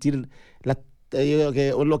vas a sentir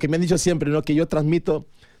lo que me han dicho siempre, ¿no? Que yo transmito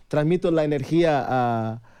la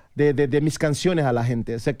energía de mis canciones a la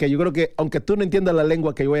gente. O sea, que yo creo que aunque tú no entiendas la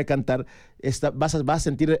lengua que yo voy a cantar, vas a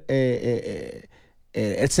sentir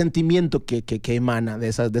el sentimiento que emana de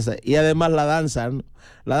esa. Y además la danza, ¿no?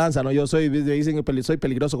 ¿no? Yo dicen que soy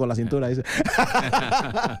peligroso con la cintura. Dice.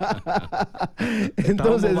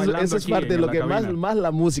 Entonces, eso es parte de lo que más la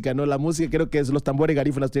música, ¿no? La música, creo que los tambores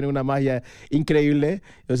garífunas tienen una magia increíble.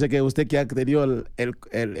 Yo sé que usted que ha tenido el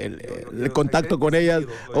contacto con ellas,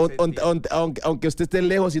 aunque usted esté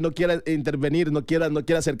lejos y no quiera intervenir, no quiera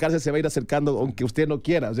acercarse, se va a ir acercando aunque usted no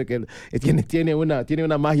quiera. O sea que tiene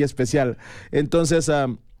una magia especial. Entonces,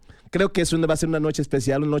 creo que va a ser una noche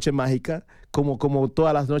especial, una noche mágica, como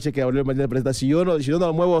todas las noches que Aurelio Martínez presenta. Si yo no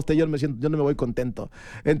lo muevo a usted, yo no me voy contento.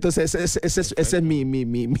 Entonces, esa es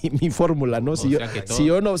mi fórmula, ¿no? Si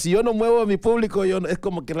yo no muevo a mi público, es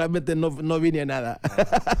como que realmente no vine a nada.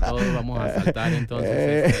 Todos vamos a saltar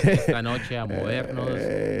entonces esta noche a movernos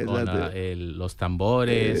con los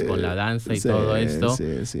tambores, con la danza y todo esto.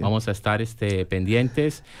 Sí. Vamos a estar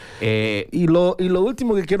pendientes. Y lo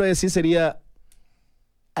último que quiero decir sería,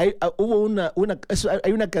 hay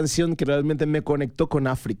una canción que realmente me conectó con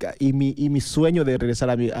África y mi sueño de regresar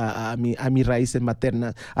a mis raíces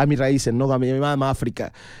maternas, a mis raíces, ¿no? A mi mamá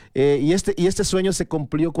África. Y este sueño se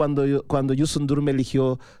cumplió cuando Youssou N'Dour me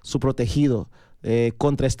eligió su protegido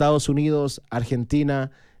contra Estados Unidos,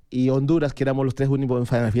 Argentina y Honduras, que éramos los tres únicos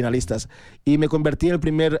finalistas. Y me convertí en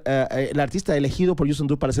el artista elegido por Youssou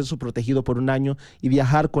N'Dour para ser su protegido por un año y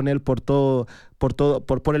viajar con él por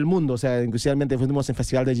el mundo. O sea, inclusive fuimos en el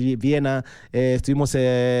Festival de Viena, estuvimos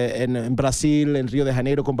en Brasil, en Río de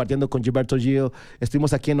Janeiro, compartiendo con Gilberto Gil.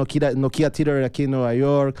 Estuvimos aquí en Nokia Theater, aquí en Nueva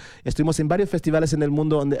York. Estuvimos en varios festivales en el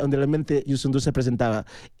mundo donde realmente Youssou N'Dour se presentaba,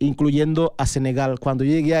 incluyendo a Senegal. Cuando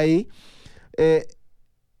llegué ahí,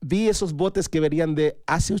 vi esos botes que venían de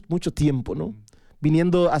hace mucho tiempo, ¿no?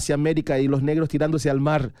 Viniendo hacia América y los negros tirándose al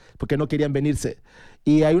mar porque no querían venirse.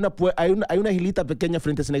 Y hay una islita pequeña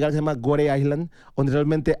frente a Senegal que se llama Gorée Island, donde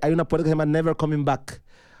realmente hay una puerta que se llama Never Coming Back.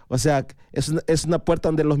 O sea, es una puerta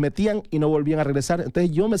donde los metían y no volvían a regresar.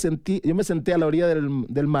 Entonces yo me senté a la orilla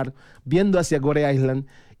del mar, viendo hacia Gorée Island,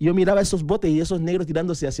 y yo miraba esos botes y esos negros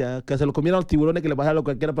tirándose hacia, que se lo comieran los tiburones, que le pasaran lo que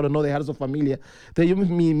cualquiera, pero no dejar a su familia. Entonces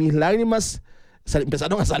mis lágrimas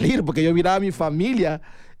empezaron a salir, porque yo miraba a mi familia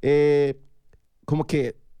como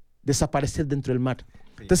que desaparecer dentro del mar.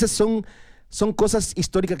 Entonces son cosas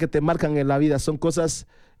históricas que te marcan en la vida, son cosas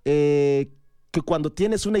que cuando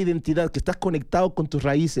tienes una identidad, que estás conectado con tus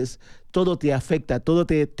raíces, todo te afecta, todo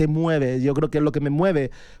te mueve. Yo creo que lo que me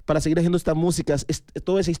mueve para seguir haciendo esta música es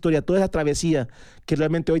toda esa historia, toda esa travesía que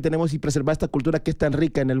realmente hoy tenemos y preservar esta cultura que es tan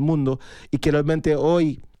rica en el mundo, y que realmente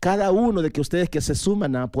hoy cada uno de ustedes que se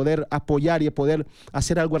suman a poder apoyar y a poder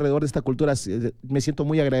hacer algo alrededor de esta cultura, me siento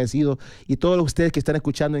muy agradecido. Y todos ustedes que están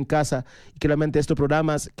escuchando en casa, y que realmente estos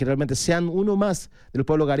programas, que realmente sean uno más del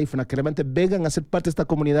pueblo garífuna, que realmente vengan a ser parte de esta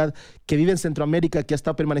comunidad que vive en Centroamérica, que ha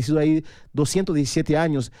estado permanecido ahí 217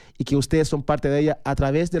 años, y que ustedes son parte de ella a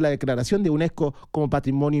través de la declaración de UNESCO como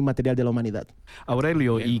Patrimonio Inmaterial de la Humanidad.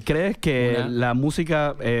 Aurelio, ¿y crees que la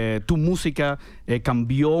música, tu música,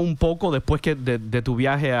 cambió un poco después de tu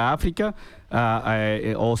viaje a África,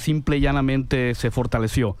 o simple y llanamente se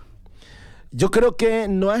fortaleció? Yo creo que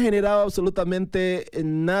no ha generado absolutamente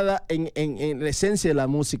nada en la esencia de la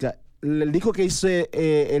música. El disco que hice,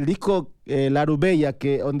 La Rubella,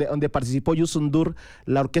 donde participó Youssou N'Dour,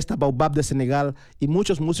 la orquesta Baobab de Senegal y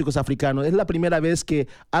muchos músicos africanos. Es la primera vez que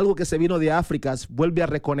algo que se vino de África vuelve a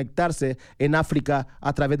reconectarse en África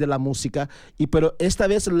a través de la música. Pero esta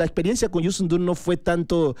vez la experiencia con Youssou N'Dour no fue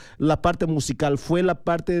tanto la parte musical, fue la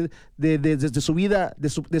parte de su vida,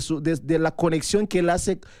 de la conexión que él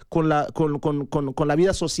hace con la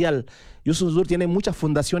vida social. Youssou N'Dour tiene muchas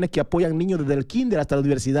fundaciones que apoyan niños desde el kinder hasta la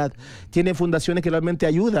universidad. Tiene fundaciones que realmente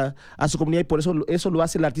ayudan a su comunidad, y por eso lo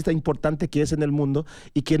hace el artista importante que es en el mundo,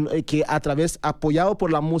 y que a través, apoyado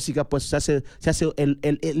por la música, pues se hace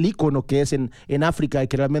el ícono que es en África, y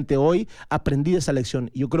que realmente hoy aprendí esa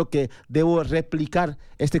lección. Y yo creo que debo replicar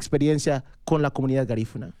esta experiencia con la comunidad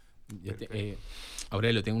garífuna.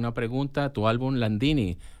 Aurelio, tengo una pregunta. Tu álbum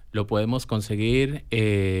Landini, ¿lo podemos conseguir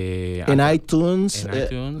en iTunes?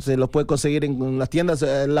 Se lo puede conseguir en las tiendas.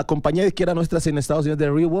 La compañía que era nuestra en Estados Unidos,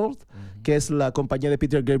 de Real World, que es la compañía de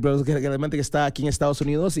Peter Gabriel, que realmente está aquí en Estados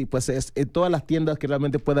Unidos, y pues es en todas las tiendas que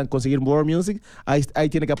realmente puedan conseguir World Music, ahí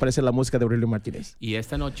tiene que aparecer la música de Aurelio Martínez. ¿Y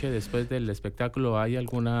esta noche, después del espectáculo, hay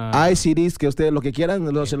alguna...? Hay CDs que ustedes lo que quieran,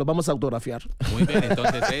 se los vamos a autografiar. Muy bien,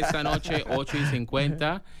 entonces esta noche,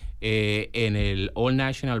 8:50... en el All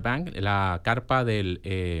National Bank, la carpa del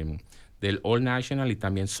All National y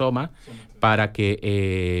también Soma, para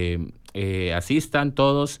que asistan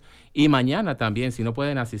todos. Y mañana también, si no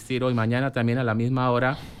pueden asistir hoy, mañana también a la misma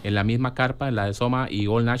hora, en la misma carpa, en la de Soma y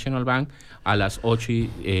All National Bank, a las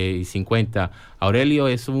 8:50. Aurelio,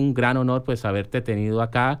 es un gran honor pues haberte tenido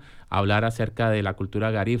acá, hablar acerca de la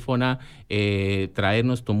cultura garífuna,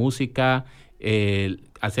 traernos tu música,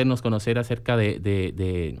 hacernos conocer acerca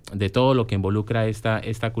de todo lo que involucra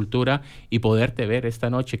esta cultura, y poderte ver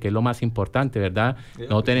esta noche, que es lo más importante, ¿verdad?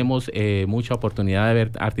 No tenemos mucha oportunidad de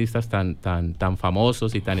ver artistas tan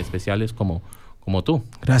famosos y tan especiales como tú.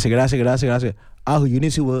 Gracias. Ahu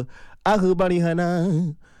Yunisiwa, ahu barihana,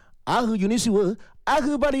 ahu Yunisiwa,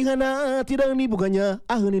 ahu barihana, tirang ni bukanya,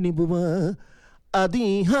 ahu ni buma,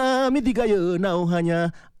 adi ha mitigaya nau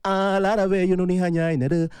hanya. Alarabe yununi hanya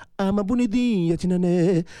inere ama bunidi ya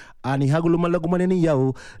chinane ani hagulu malagu maneni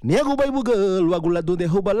yau ni agu bai bugel wagula dunde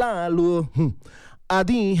hobalalu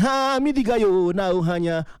adi ha midigayo nau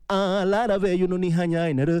hanya alarabe yununi hanya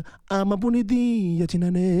inere ama bunidi ya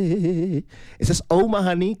chinane. Ese es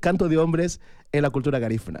Oumahani, canto de hombres en la cultura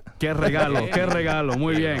garífuna. Qué regalo,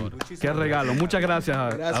 muy bien. Qué regalo. Muchas gracias,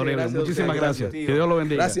 Aurelio. Muchísimas gracias. Que Dios lo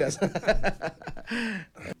bendiga. Gracias.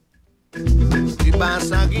 Y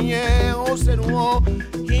pasa guiñe o seruo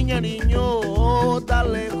guiña niño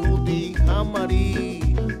dale judi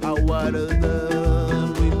amari aguarda.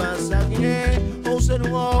 Y pasa guiñe o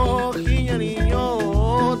seruo guiña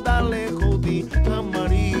niño dale judi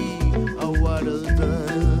amari aguarda.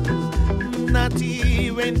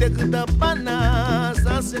 Nati vende kutapana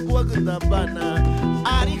sase kwa kutapana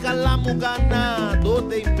ari kalamu gana do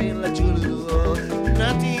te pela chulu.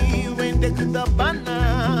 Nati vende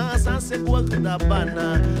kutapana sase kwa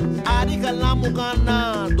kutapana ari kalamu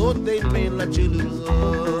gana do te pela chulu.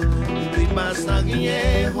 Di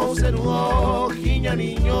masagie hoseruo hinya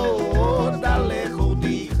niño dale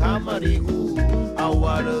jodi jamarigu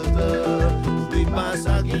awarada Di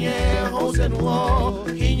pasaginye hose nuo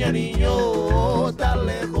Hinya niño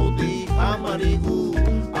Dale jodi amarigu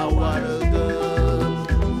awarada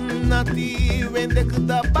Nati vende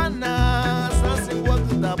kutapana Sase wa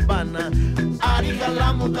kutapana Ariga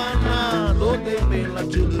la mugana Lote bela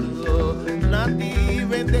chuluro Nati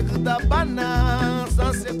vende kutapana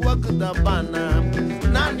Sase wa kutapana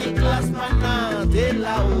Nani klas pana De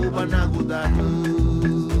la ubana gudatu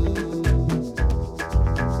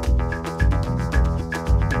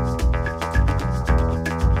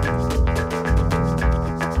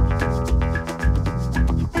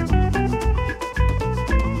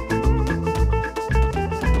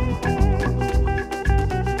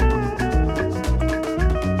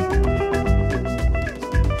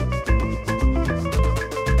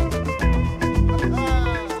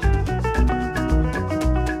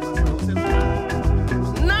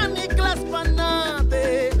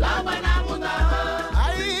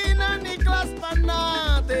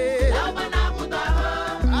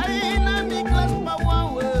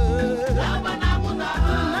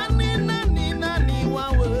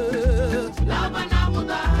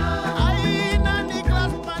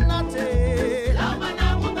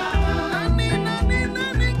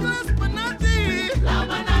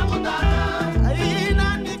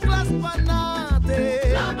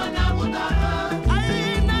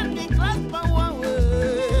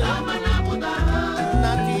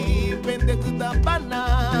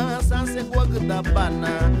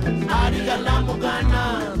Bana, ariga la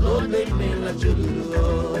mogana, lobe me la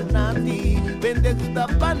churro, nati, vende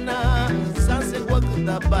kutapana, sanse kwa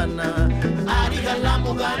kutapana, ariga la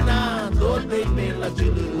mogana, lobe me la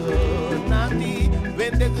churro, nati,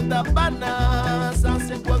 vende kutapana,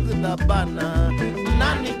 sanse kwa kutapana,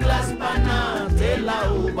 nani klas pana,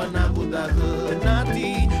 tela ubana kudago,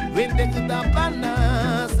 nati, vende kutapana,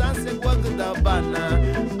 sanse kwa kutapana,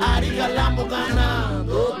 ariga la mogana,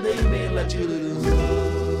 lobe me la churro.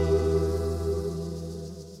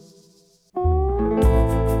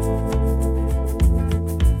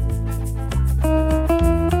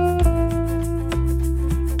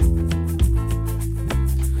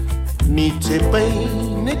 Niche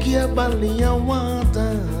peine que a balinha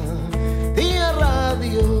wata e a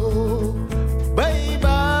rádio baby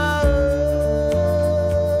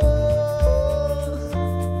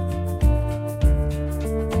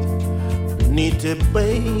Niche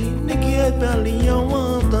peine que a balinha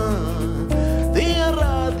wata e a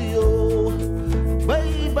rádio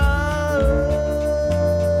baby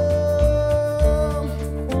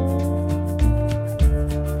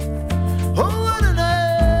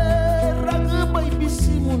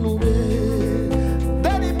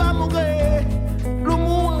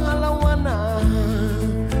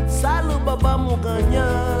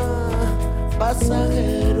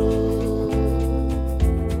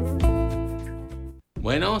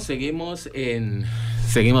Bueno, seguimos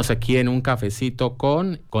aquí en un cafecito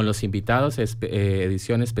con los invitados,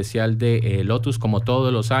 edición especial de Lotus, como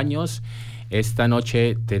todos los años. Esta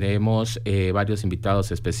noche tenemos varios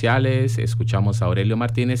invitados especiales. Escuchamos a Aurelio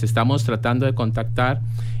Martínez. Estamos tratando de contactar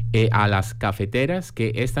a las cafeteras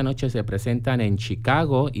que esta noche se presentan en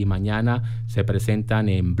Chicago y mañana se presentan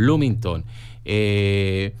en Bloomington.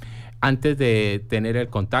 Antes de tener el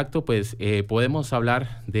contacto, pues podemos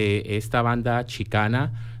hablar de esta banda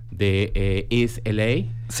chicana de East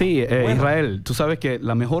LA. Sí, bueno. Israel, tú sabes que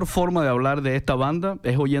la mejor forma de hablar de esta banda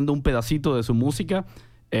es oyendo un pedacito de su música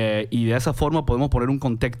y de esa forma podemos poner un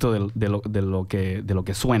contexto de lo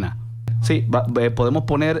que suena. Sí, podemos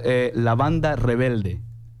poner la banda Rebelde.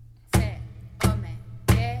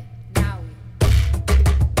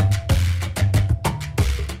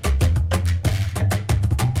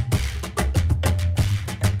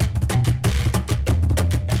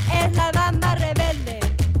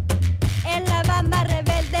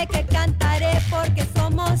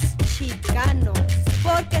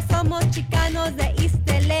 Porque somos chicanos de East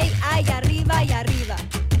LA, ay arriba y arriba.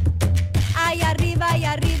 Ay arriba y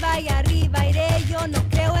arriba y arriba iré, yo no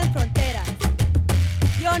creo en fronteras.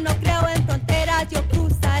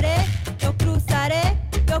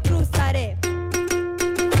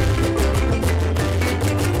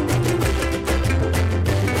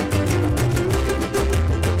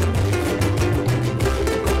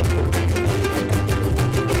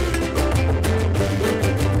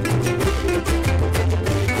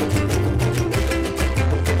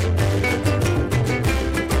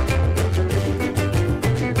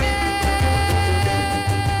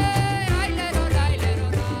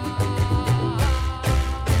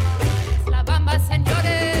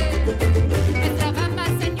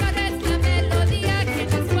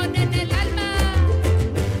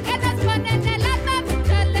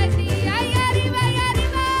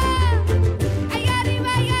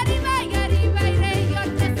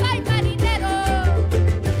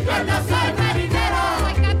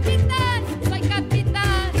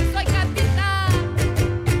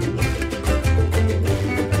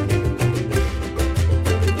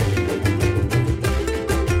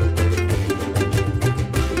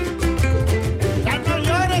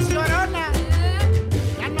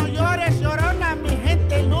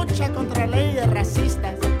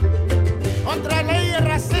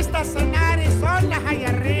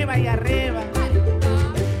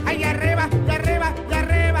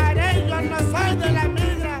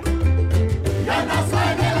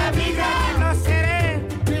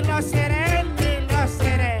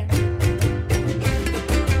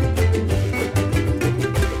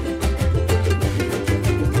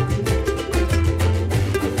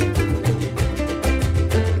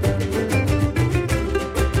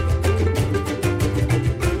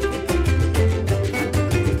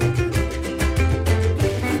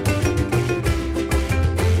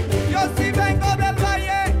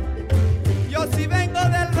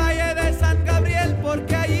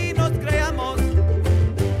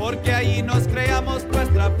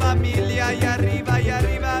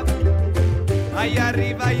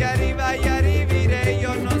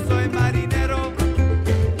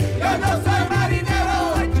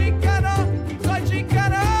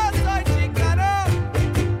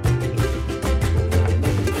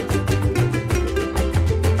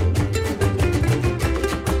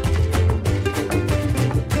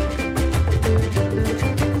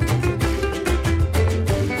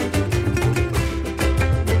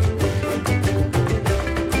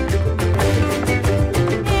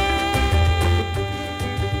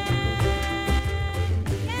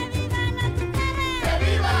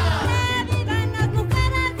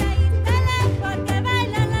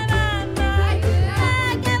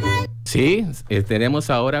 Sí, tenemos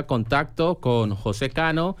ahora contacto con José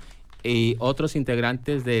Cano y otros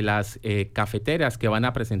integrantes de las cafeteras que van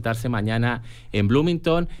a presentarse mañana en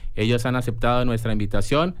Bloomington. Ellos han aceptado nuestra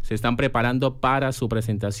invitación, se están preparando para su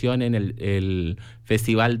presentación en el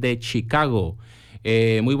Festival de Chicago.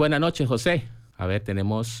 Muy buena noche, José. A ver,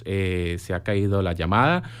 tenemos, se ha caído la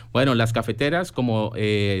llamada. Bueno, las cafeteras, como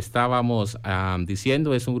estábamos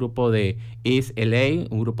diciendo, es un grupo de East LA,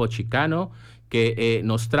 un grupo chicano que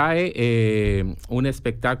nos trae un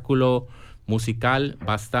espectáculo musical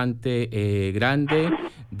bastante grande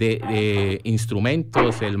de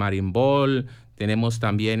instrumentos, el marimbol. Tenemos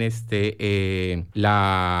también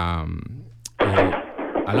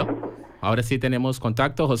 ¿aló? Ahora sí tenemos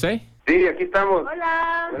contacto, José. Sí, aquí estamos.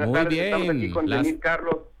 Hola. Buenas Muy tardes. bien. Estamos aquí con Denis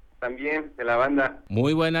Carlos, también de la banda.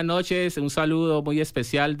 Muy buenas noches, un saludo muy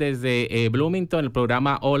especial desde Bloomington, el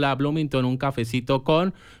programa Hola Bloomington, un cafecito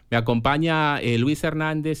con. Me acompaña Luis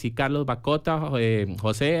Hernández y Carlos Bacota,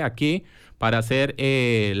 José, aquí para hacer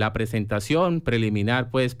la presentación preliminar,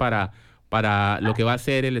 pues, para lo que va a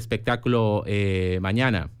ser el espectáculo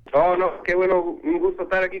mañana. Oh, no, qué bueno, un gusto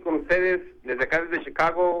estar aquí con ustedes, desde acá, desde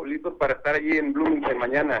Chicago, listos para estar allí en Bloomington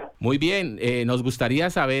mañana. Muy bien, nos gustaría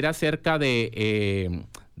saber acerca de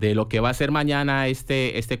lo que va a ser mañana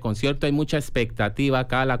este concierto. Hay mucha expectativa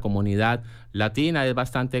acá, la comunidad latina es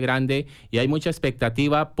bastante grande y hay mucha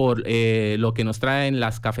expectativa por lo que nos traen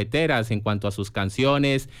las cafeteras en cuanto a sus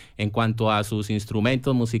canciones, en cuanto a sus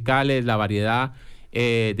instrumentos musicales, la variedad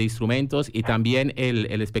de instrumentos y también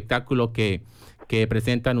el espectáculo que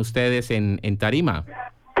presentan ustedes en tarima.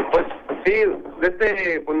 Pues sí,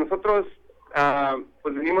 pues nosotros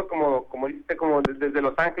pues venimos como dijiste, como desde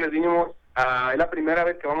Los Ángeles vinimos. Es la primera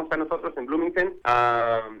vez que vamos a estar nosotros en Bloomington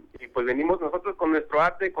y pues venimos nosotros con nuestro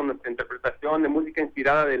arte, con nuestra interpretación de música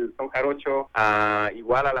inspirada del son jarocho,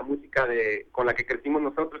 igual a la música con la que crecimos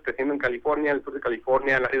nosotros, creciendo en California, en el sur de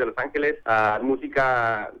California, en el área de Los Ángeles,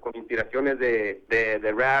 música con inspiraciones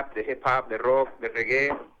de rap, de hip hop, de rock, de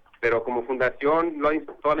reggae, pero como fundación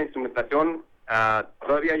toda la instrumentación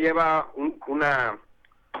todavía lleva una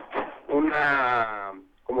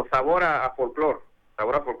como sabor a folclore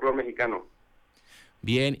mexicano.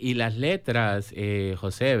 Bien, y las letras,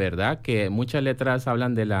 José, ¿verdad? Que muchas letras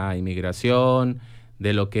hablan de la inmigración,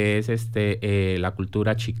 de lo que es la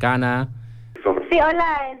cultura chicana. Sí,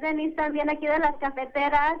 hola, es Denise también aquí de las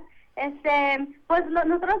cafeteras. Pues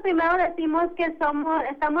nosotros primero decimos que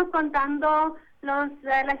estamos contando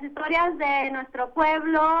las historias de nuestro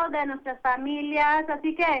pueblo, de nuestras familias,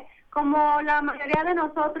 así que como la mayoría de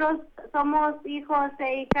nosotros somos hijos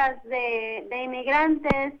e hijas de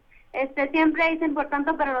inmigrantes, siempre es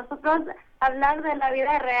importante para nosotros hablar de la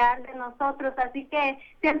vida real de nosotros, así que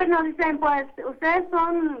siempre nos dicen, pues, ustedes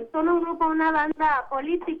son un grupo, una banda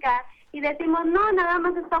política, y decimos, no, nada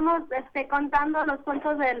más estamos contando los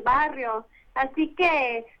cuentos del barrio. Así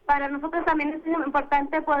que para nosotros también es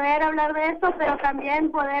importante poder hablar de eso, pero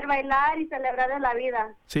también poder bailar y celebrar de la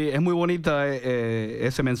vida. Sí, es muy bonita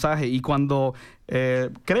ese mensaje. Y cuando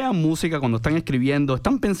crean música, cuando están escribiendo,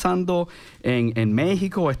 ¿están pensando en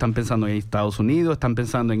México? ¿Están pensando en Estados Unidos? ¿Están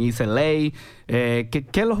pensando en East LA?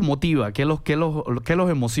 ¿Qué los motiva? ¿Qué los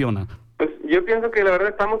emociona? Pues yo pienso que la verdad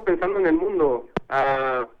estamos pensando en el mundo.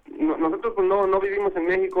 Nosotros pues no vivimos en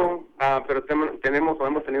México, pero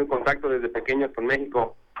hemos tenido contacto desde pequeños con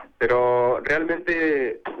México, pero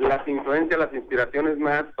realmente las influencias, las inspiraciones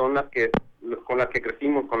más son con las que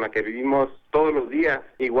crecimos, con las que vivimos todos los días.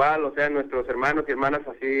 Igual, o sea, nuestros hermanos y hermanas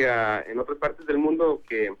así en otras partes del mundo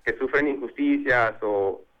que sufren injusticias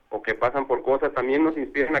o que pasan por cosas, también nos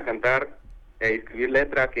inspiran a cantar e escribir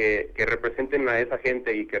letras que representen a esa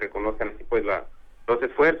gente y que reconozcan así pues los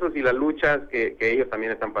esfuerzos y las luchas que ellos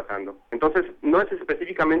también están pasando. Entonces, no es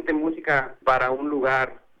específicamente música para un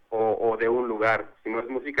lugar o de un lugar, sino es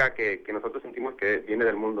música que nosotros sentimos que viene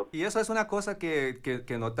del mundo. Y eso es una cosa que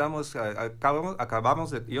notamos,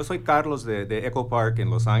 yo soy Carlos de Echo Park en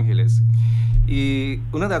Los Ángeles, y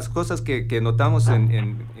una de las cosas que notamos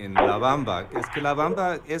en la bamba es que la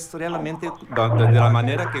bamba es realmente de la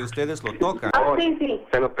manera que ustedes lo tocan. Sí.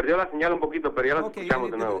 Se nos perdió la señal un poquito, pero ya la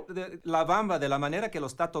escuchamos de nuevo. La bamba, de la manera que lo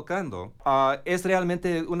está tocando, es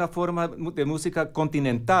realmente una forma de música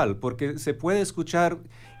continental, porque se puede escuchar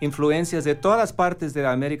influencias de todas las partes de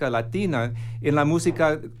América Latina en la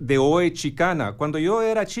música de hoy chicana. Cuando yo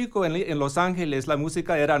era chico en Los Ángeles, la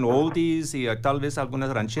música eran oldies y tal vez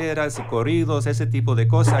algunas rancheras y corridos, ese tipo de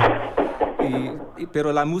cosas.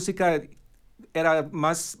 Pero la música era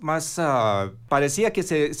más parecía que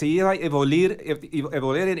se iba a evoluir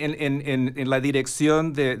en la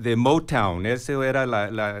dirección de Motown. Eso era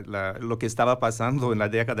lo que estaba pasando en la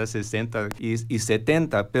década de 60 y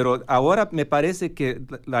 70. Pero ahora me parece que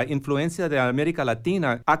la influencia de América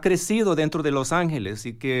Latina ha crecido dentro de Los Ángeles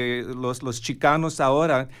y que los chicanos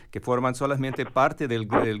ahora, que forman solamente parte del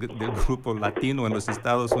grupo latino en los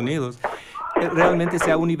Estados Unidos, realmente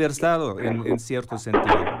se ha universado en cierto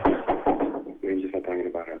sentido.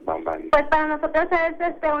 Pues para nosotros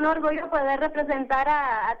es un orgullo poder representar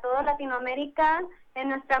a toda Latinoamérica en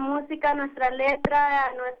nuestra música, nuestra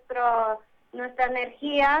letra, nuestra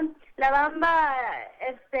energía. La bamba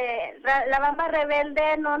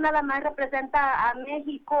rebelde no nada más representa a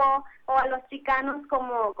México o a los chicanos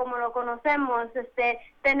como lo conocemos.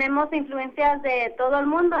 Tenemos influencias de todo el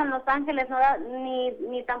mundo en Los Ángeles, no,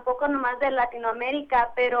 ni tampoco nomás de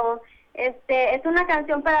Latinoamérica, pero es una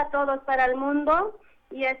canción para todos, para el mundo.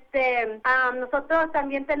 Y nosotros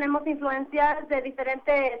también tenemos influencias de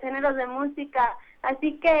diferentes géneros de música,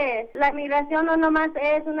 así que la migración no nomás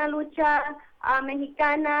es una lucha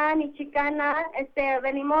mexicana ni chicana,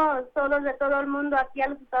 venimos todos de todo el mundo aquí a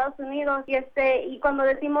los Estados Unidos y cuando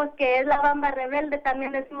decimos que es la bamba rebelde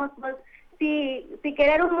también decimos pues si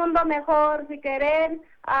querer un mundo mejor, si querer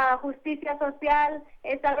justicia social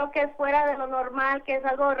es algo que es fuera de lo normal, que es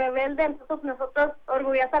algo rebelde, entonces nosotros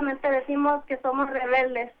orgullosamente decimos que somos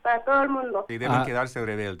rebeldes para todo el mundo. Y deben quedarse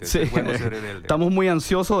rebeldes, sí. Es bueno ser rebelde. Estamos muy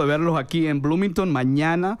ansiosos de verlos aquí en Bloomington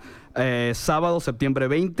mañana, sábado, septiembre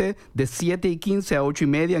 20, de 7:15 a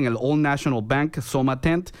 8:30 en el Old National Bank Soma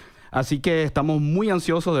Tent. Así que estamos muy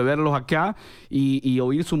ansiosos de verlos acá y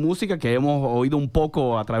oír su música, que hemos oído un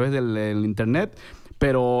poco a través del internet,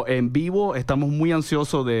 pero en vivo estamos muy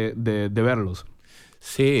ansiosos de verlos.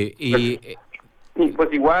 Sí, y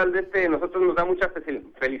pues igual nosotros nos da mucha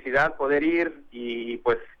felicidad poder ir y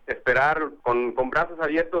pues esperar con brazos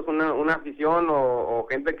abiertos una afición o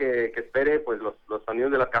gente que espere pues los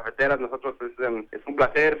sonidos de las cafeteras. Nosotros es un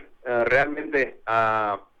placer realmente.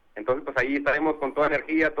 Entonces, pues ahí estaremos con toda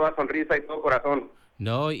energía, toda sonrisa y todo corazón.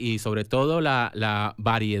 No, y sobre todo la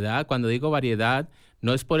variedad. Cuando digo variedad,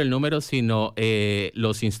 no es por el número, sino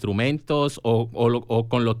los instrumentos o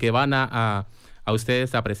con lo que van a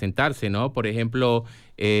ustedes a presentarse, ¿no? Por ejemplo,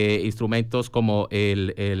 instrumentos como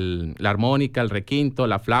la armónica, el requinto,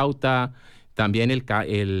 la flauta, también el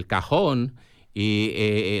cajón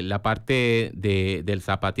y la parte del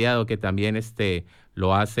zapateado que también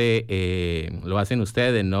lo hacen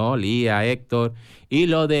ustedes, ¿no? Lía, Héctor, y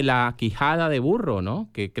lo de la quijada de burro, ¿no?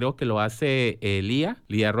 Que creo que lo hace Lía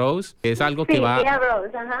Rose, que es algo que va Lía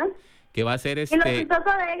Rose, ajá. Que va a ser Y lo chistoso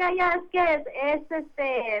de ella es que es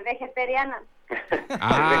vegetariana.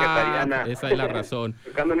 Vegetariana. Esa es la razón.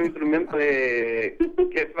 Tocando un instrumento que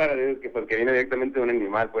viene directamente de un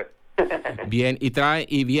animal, pues. Bien,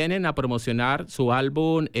 y vienen a promocionar su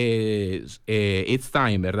álbum It's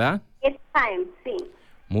Time, ¿verdad? It's Time, sí.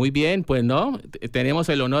 Muy bien, pues no, tenemos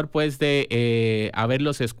el honor pues de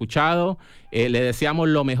haberlos escuchado. Le deseamos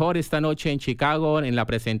lo mejor esta noche en Chicago, en la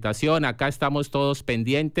presentación. Acá estamos todos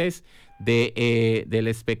pendientes del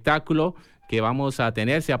espectáculo que vamos a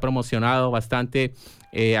tener. Se ha promocionado bastante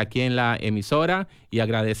aquí en la emisora y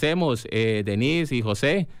agradecemos, Denise y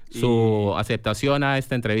José, su aceptación a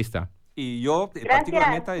esta entrevista. Y yo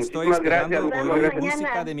particularmente estoy esperando oír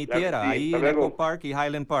música de mi tierra, ahí en Echo Park y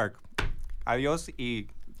Highland Park. Adiós y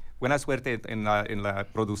buena suerte en la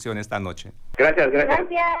producción esta noche. Gracias.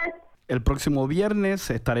 El próximo viernes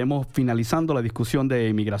estaremos finalizando la discusión de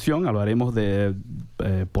inmigración. Hablaremos de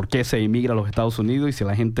por qué se inmigra a los Estados Unidos y si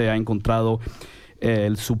la gente ha encontrado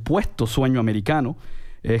el supuesto sueño americano.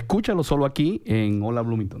 Escúchalo solo aquí en Hola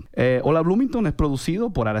Bloomington. Hola Bloomington es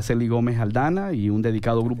producido por Araceli Gómez Aldana y un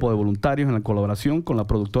dedicado grupo de voluntarios en la colaboración con la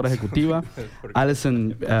productora ejecutiva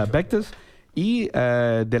Alison Bectes y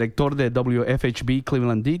director de WFHB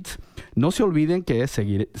Cleveland Deeds. No se olviden de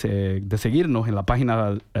seguirnos en la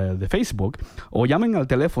página de Facebook o llamen al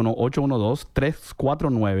teléfono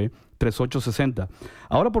 812-349-3860.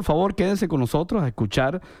 Ahora, por favor, quédense con nosotros a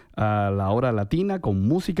escuchar a La Hora Latina con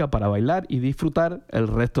música para bailar y disfrutar el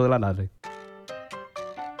resto de la tarde.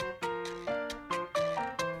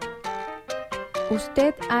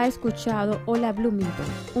 Usted ha escuchado Hola Bloomington,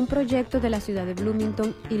 un proyecto de la ciudad de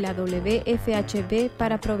Bloomington y la WFHB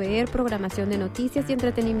para proveer programación de noticias y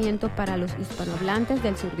entretenimiento para los hispanohablantes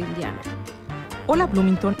del sur de Indiana. Hola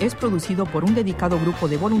Bloomington es producido por un dedicado grupo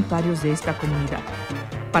de voluntarios de esta comunidad.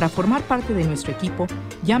 Para formar parte de nuestro equipo,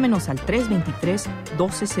 llámenos al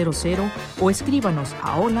 323-1200 o escríbanos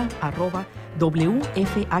a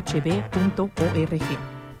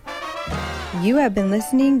hola@wfhb.org. You have been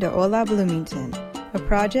listening to Hola Bloomington, a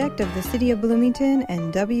project of the City of Bloomington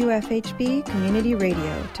and WFHB Community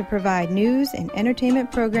Radio to provide news and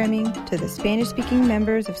entertainment programming to the Spanish-speaking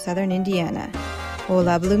members of Southern Indiana.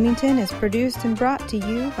 Hola Bloomington is produced and brought to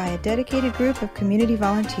you by a dedicated group of community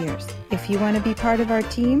volunteers. If you want to be part of our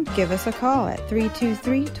team, give us a call at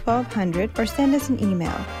 323-1200 or send us an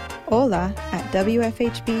email,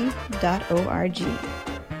 hola@wfhb.org.